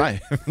 produkter. Nei,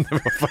 det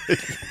var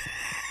feil.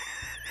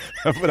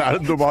 Hvor er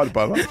den dumme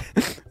arpa da?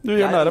 Du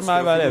gjør nær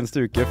meg hver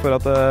eneste uke for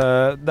at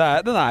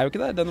den er jo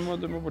ikke der. Du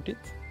må bort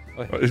hit.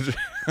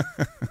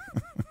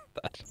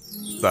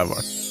 Der var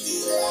den.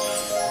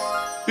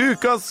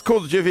 Ukas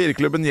Kode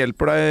 24-klubben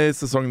hjelper deg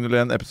sesong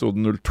 01 episode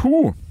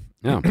 02.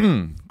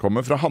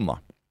 Kommer fra Hanna.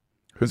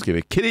 Hun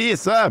skriver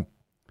krise.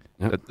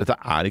 Dette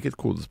er ikke et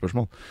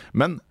kodespørsmål,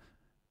 men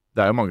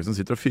det er jo mange som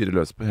sitter og fyrer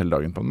løs på hele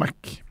dagen på en Mac.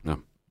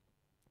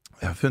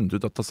 Jeg har funnet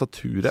ut at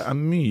tastaturet er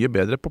mye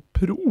bedre på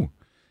Pro.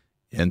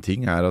 En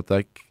ting er at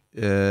det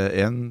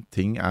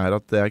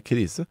er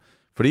krise,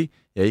 fordi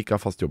jeg ikke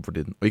har fast jobb for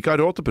tiden, og ikke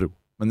har råd til Pro.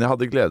 Men jeg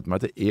hadde gledet meg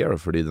til Air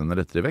fordi den er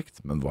lettere i vekt.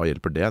 Men hva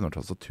hjelper det når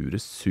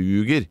tastaturet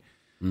suger?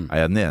 Er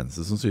jeg den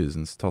eneste som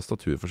synes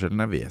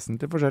tastaturforskjellen er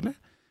vesentlig forskjellig?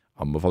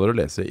 Anbefaler å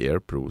lese Air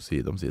Pro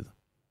side om side.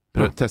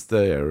 Teste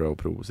Air og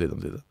Pro side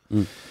om side.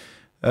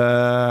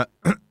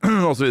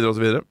 Og så videre og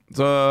så videre.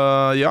 Så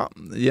ja,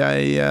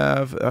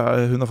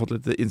 hun har fått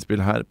litt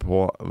innspill her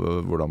på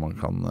hvordan man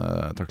kan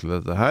takle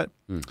dette her.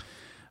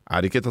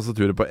 Er ikke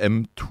tastaturet på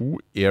M2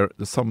 Air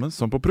det samme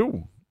som på Pro?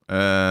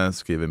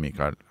 Skriver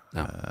Mikael.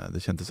 Det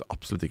kjentes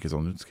absolutt ikke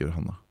sånn ut, skriver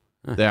Hanna.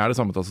 Det er det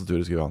samme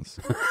tastaturet, skriver Hans.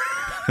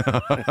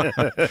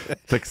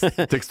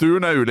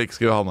 Teksturen er ulik,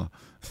 skriver Hanna.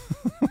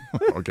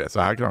 Ok,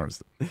 så her krangles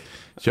det.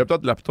 Kjøp deg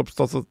et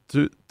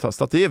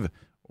laptop-stativ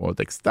og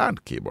et eksternt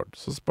keyboard,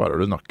 så sparer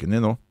du nakken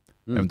i nå.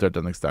 Eventuelt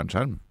en ekstern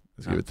skjerm,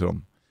 skriver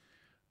Trond.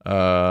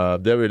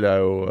 Det vil jeg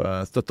jo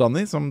støtte han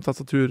i, som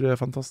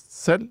tastaturfantast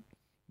selv.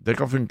 Det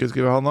kan funke,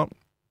 skriver Hanna.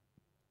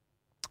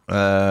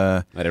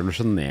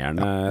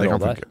 Revolusjonerende det kan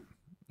råd her. funke.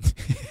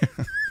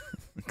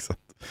 Ikke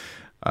sant.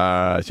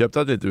 Kjøp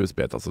deg et lite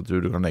USB-tastatur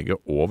du kan legge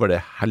over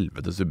det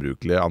helvetes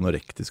ubrukelige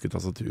anorektiske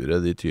tastaturet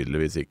de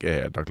tydeligvis ikke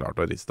helt har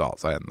klart å riste av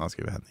seg hendene,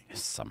 skriver Henning.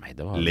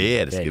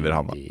 Ler, skriver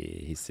han da.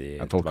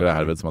 Jeg tolker det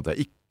herved som at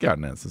jeg ikke er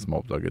den eneste som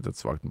har oppdaget et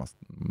svagt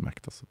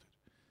Mac-tastatur.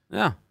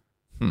 Ja.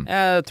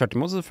 Tvert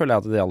imot så føler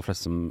jeg at de aller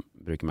fleste som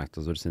bruker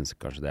Mac-tastatur synes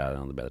kanskje det er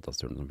en av de bedre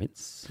tastaturene som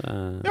finnes.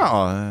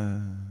 Ja,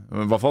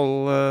 i hvert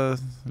fall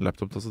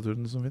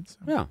laptop-tastaturene som finnes.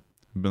 Ja.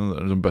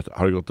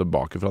 Har du gått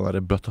tilbake fra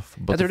den der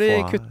Jeg tror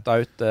de kutta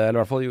ut, eller i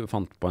hvert fall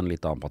fant på en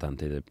litt annen patent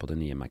på de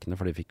nye Mac'ene,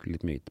 for de fikk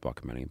litt mye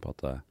tilbakemeldinger på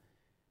at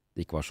de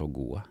ikke var så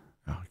gode.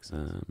 Ja, ikke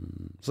sant.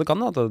 Så kan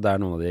det at det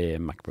er noen av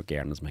de MacBook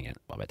Airene som henger.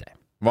 Hva vet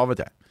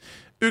jeg?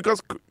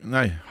 Ukas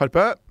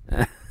Harpe.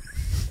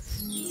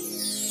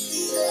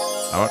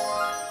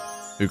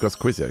 Ukas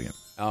quiz, Jørgen.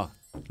 Ja.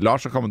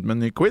 Lars har kommet med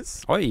en ny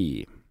quiz.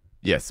 Oi.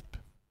 Gjesp,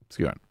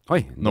 skriver han.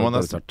 Oi, Når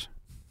man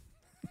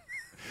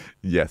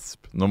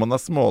Gjesp. Når man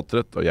er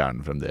småtrøtt og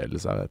hjernen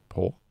fremdeles er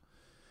på,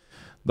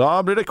 da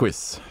blir det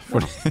quiz.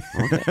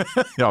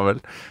 Ja vel.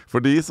 For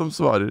de som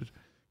svarer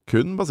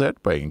kun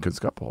basert på egen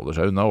kunnskap, holder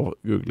seg unna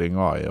googling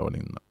og AI og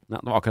lignende. Ja,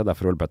 det var akkurat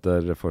derfor Ole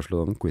Petter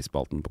foreslo den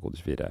quizspalten på Kode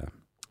 24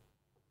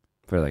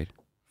 forrige dager.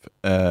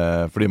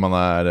 Fordi man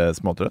er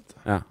småtrøtt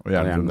og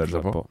hjernen fremdeles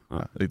er på.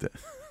 Ja, riktig.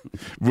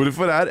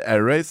 Hvorfor er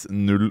arrays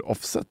null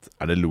offset?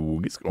 Er det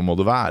logisk, og må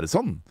det være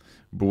sånn?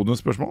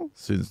 Bonusspørsmål.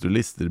 Synes du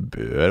lister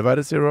bør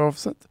være zero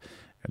offset?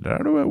 Eller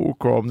er det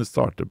ok om du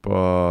starter på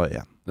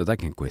 1? Dette er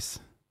ikke en quiz.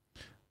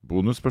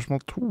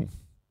 Bonusspørsmål 2.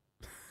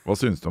 Hva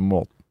synes du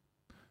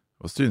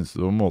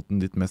om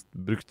måten ditt mest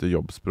brukte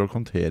jobbspråk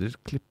håndterer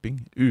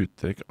klipping,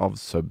 uttrekk av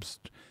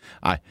subst?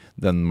 Nei,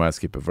 den må jeg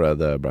skippe, for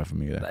det ble for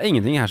mye greier. Det er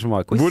ingenting her som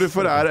var quiz.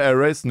 Hvorfor er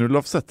arrays null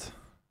offset?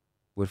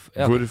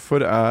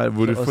 Hvorfor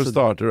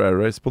starter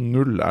arrays på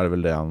 0, er det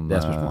vel det han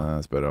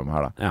spør om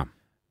her da. Ja.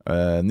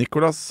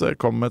 Nicholas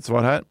kom med et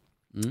svar her.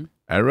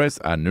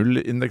 Arrays er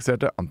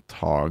nullindekserte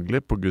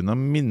antagelig på grunn av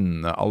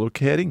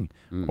minneallokering,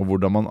 og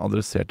hvordan man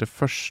adresserte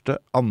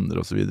første, andre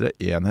og så videre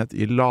enhet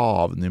i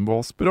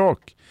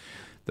lavnivåspråk.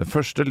 Den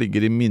første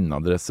ligger i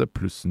minneadresse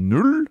pluss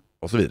 0,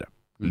 og så videre.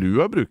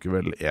 Lua bruker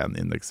vel 1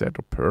 indeksert,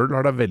 og Perl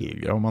lar deg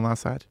velge om man er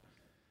sær.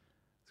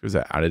 Skal vi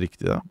se, er det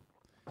riktig da?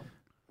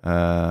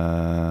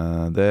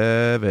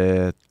 Det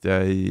vet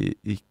jeg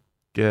ikke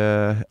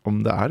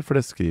om det er, for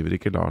det skriver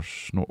ikke Lars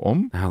noe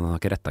om. Han har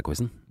ikke rettet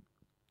quizen.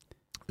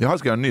 Jeg har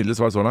skrevet en nydelig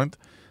svar så langt.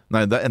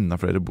 Nei, det er enda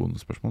flere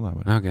bonusspørsmål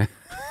der.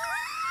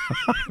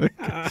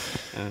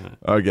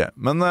 Ok,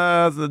 men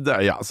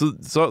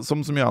som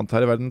så mye annet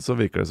her i verden, så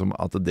virker det som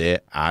at det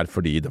er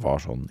fordi det var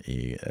sånn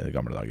i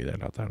gamle dager,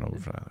 eller at det er noe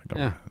fra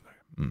gamle dager.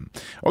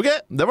 Ok,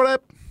 det var det.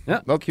 Ja,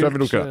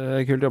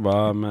 kult jobba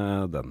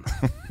med den.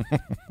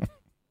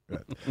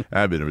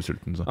 Jeg begynner å bli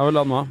sulten, så. Ja, vel,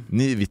 la den ha.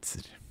 9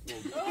 vitser.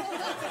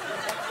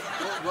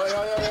 Hva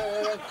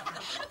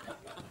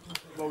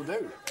var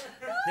det?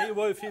 Det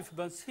var jo fri for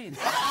bensin.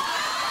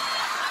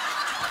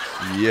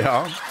 Ja.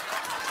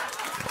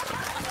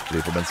 Fri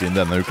for bensin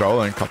denne uka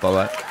også, den katta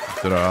der.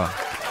 Etter å ha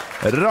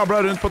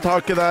rablet rundt på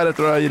taket der,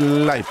 etter å ha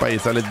leipa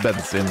i seg litt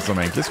bensin, som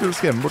egentlig skulle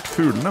skremme bort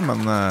fuglene, men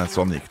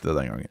sånn gikk det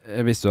den gangen.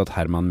 Visste du at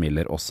Herman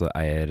Miller også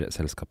eier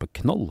selskapet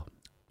Knoll?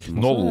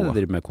 Knoll? Som også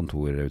driver med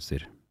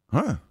kontorutstyr.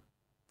 Hæ?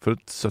 For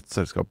et søtt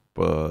selskap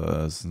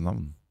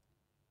navn.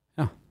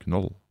 Ja.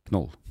 Knoll.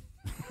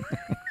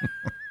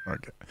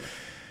 Ok.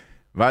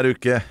 Hver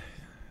uke,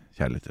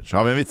 kjære lytter, så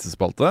har vi en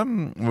vitsespalte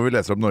hvor vi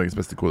leser opp Norges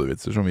beste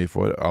kodevitser som vi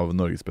får av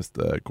Norges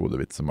beste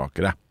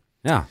kodevitsemakere.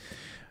 Ja.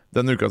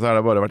 Denne uka så har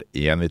det bare vært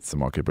 1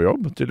 vitsemaker på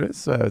jobb,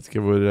 tydeligvis. Så jeg vet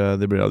ikke hvor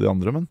det blir av de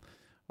andre, men...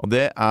 Og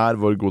det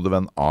er vår gode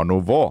venn Arno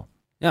Vaux.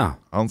 Ja.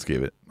 Han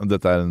skriver,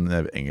 dette er en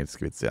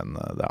engelsk vits igjen.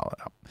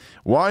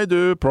 Why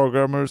do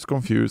programmers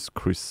confuse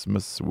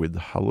Christmas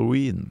with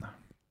Halloween?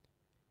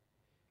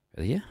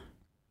 Vet ikke.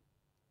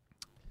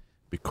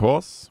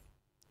 Because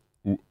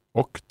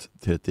Oct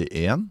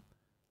 31,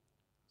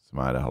 som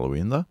er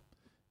Halloween da,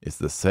 is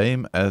the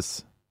same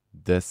as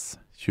Des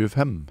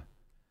 25.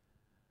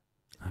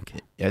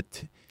 Okay.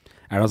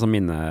 Er det noe sånn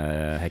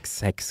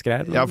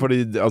minne-heks-greier? Ja,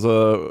 fordi altså,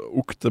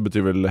 Oct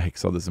betyr vel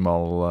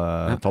heksadesimal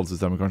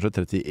tallsystemet kanskje.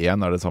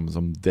 31 er det samme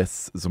som Des,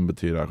 som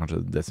betyr da,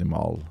 kanskje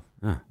desimal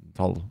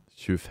tall.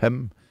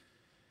 25.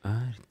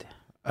 Det.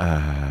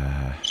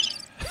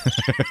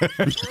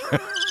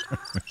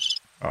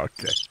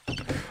 Ok.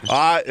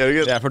 Nei,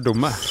 Jørgen. Vi er for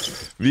dumme.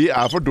 Vi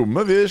er for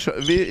dumme. Vi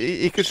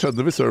ikke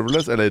skjønner vi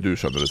serverless, eller du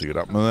skjønner det sikkert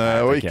da, men,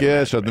 og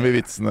ikke skjønner vi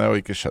vitsene,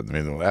 og ikke skjønner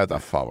vi noe. Jeg vet da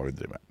faen hva vi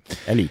driver med.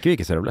 Jeg liker jo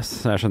ikke serverless,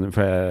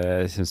 for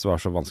jeg synes det var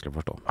så vanskelig å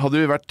forstå. Hadde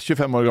vi vært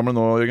 25 år gamle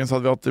nå, Jørgen, så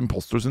hadde vi hatt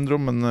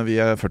impostorsyndrom, men vi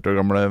er 40 år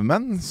gamle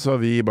menn, så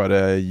vi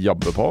bare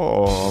jabber på,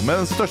 og med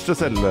den største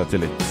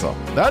selvtillit, så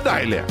det er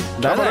deilig.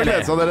 Det er bare å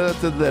lese av dere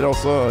til dere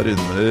også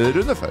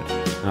runde før.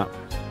 Ja.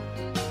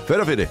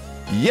 Før og fyrig.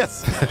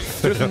 Yes!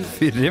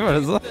 Fyrig, var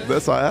det så?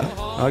 Det sa jeg.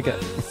 Ok.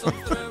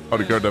 Har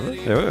du ikke hørt det?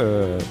 Jo.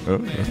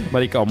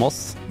 Bare ikke om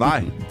oss.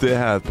 Nei, det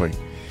er et poeng.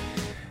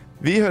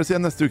 Vi høres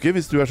igjen neste uke.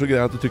 Hvis du er så grei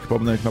at du trykker på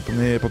abonner-knappen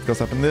i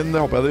podcast-appen din, det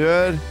håper jeg du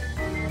gjør.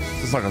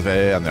 Så så snakkes vi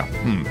igjen, ja.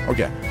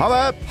 Ok, ha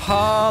det!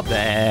 Ha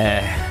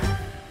det!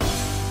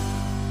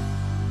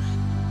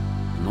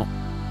 Nå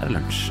er det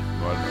lunsj.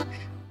 Nå er det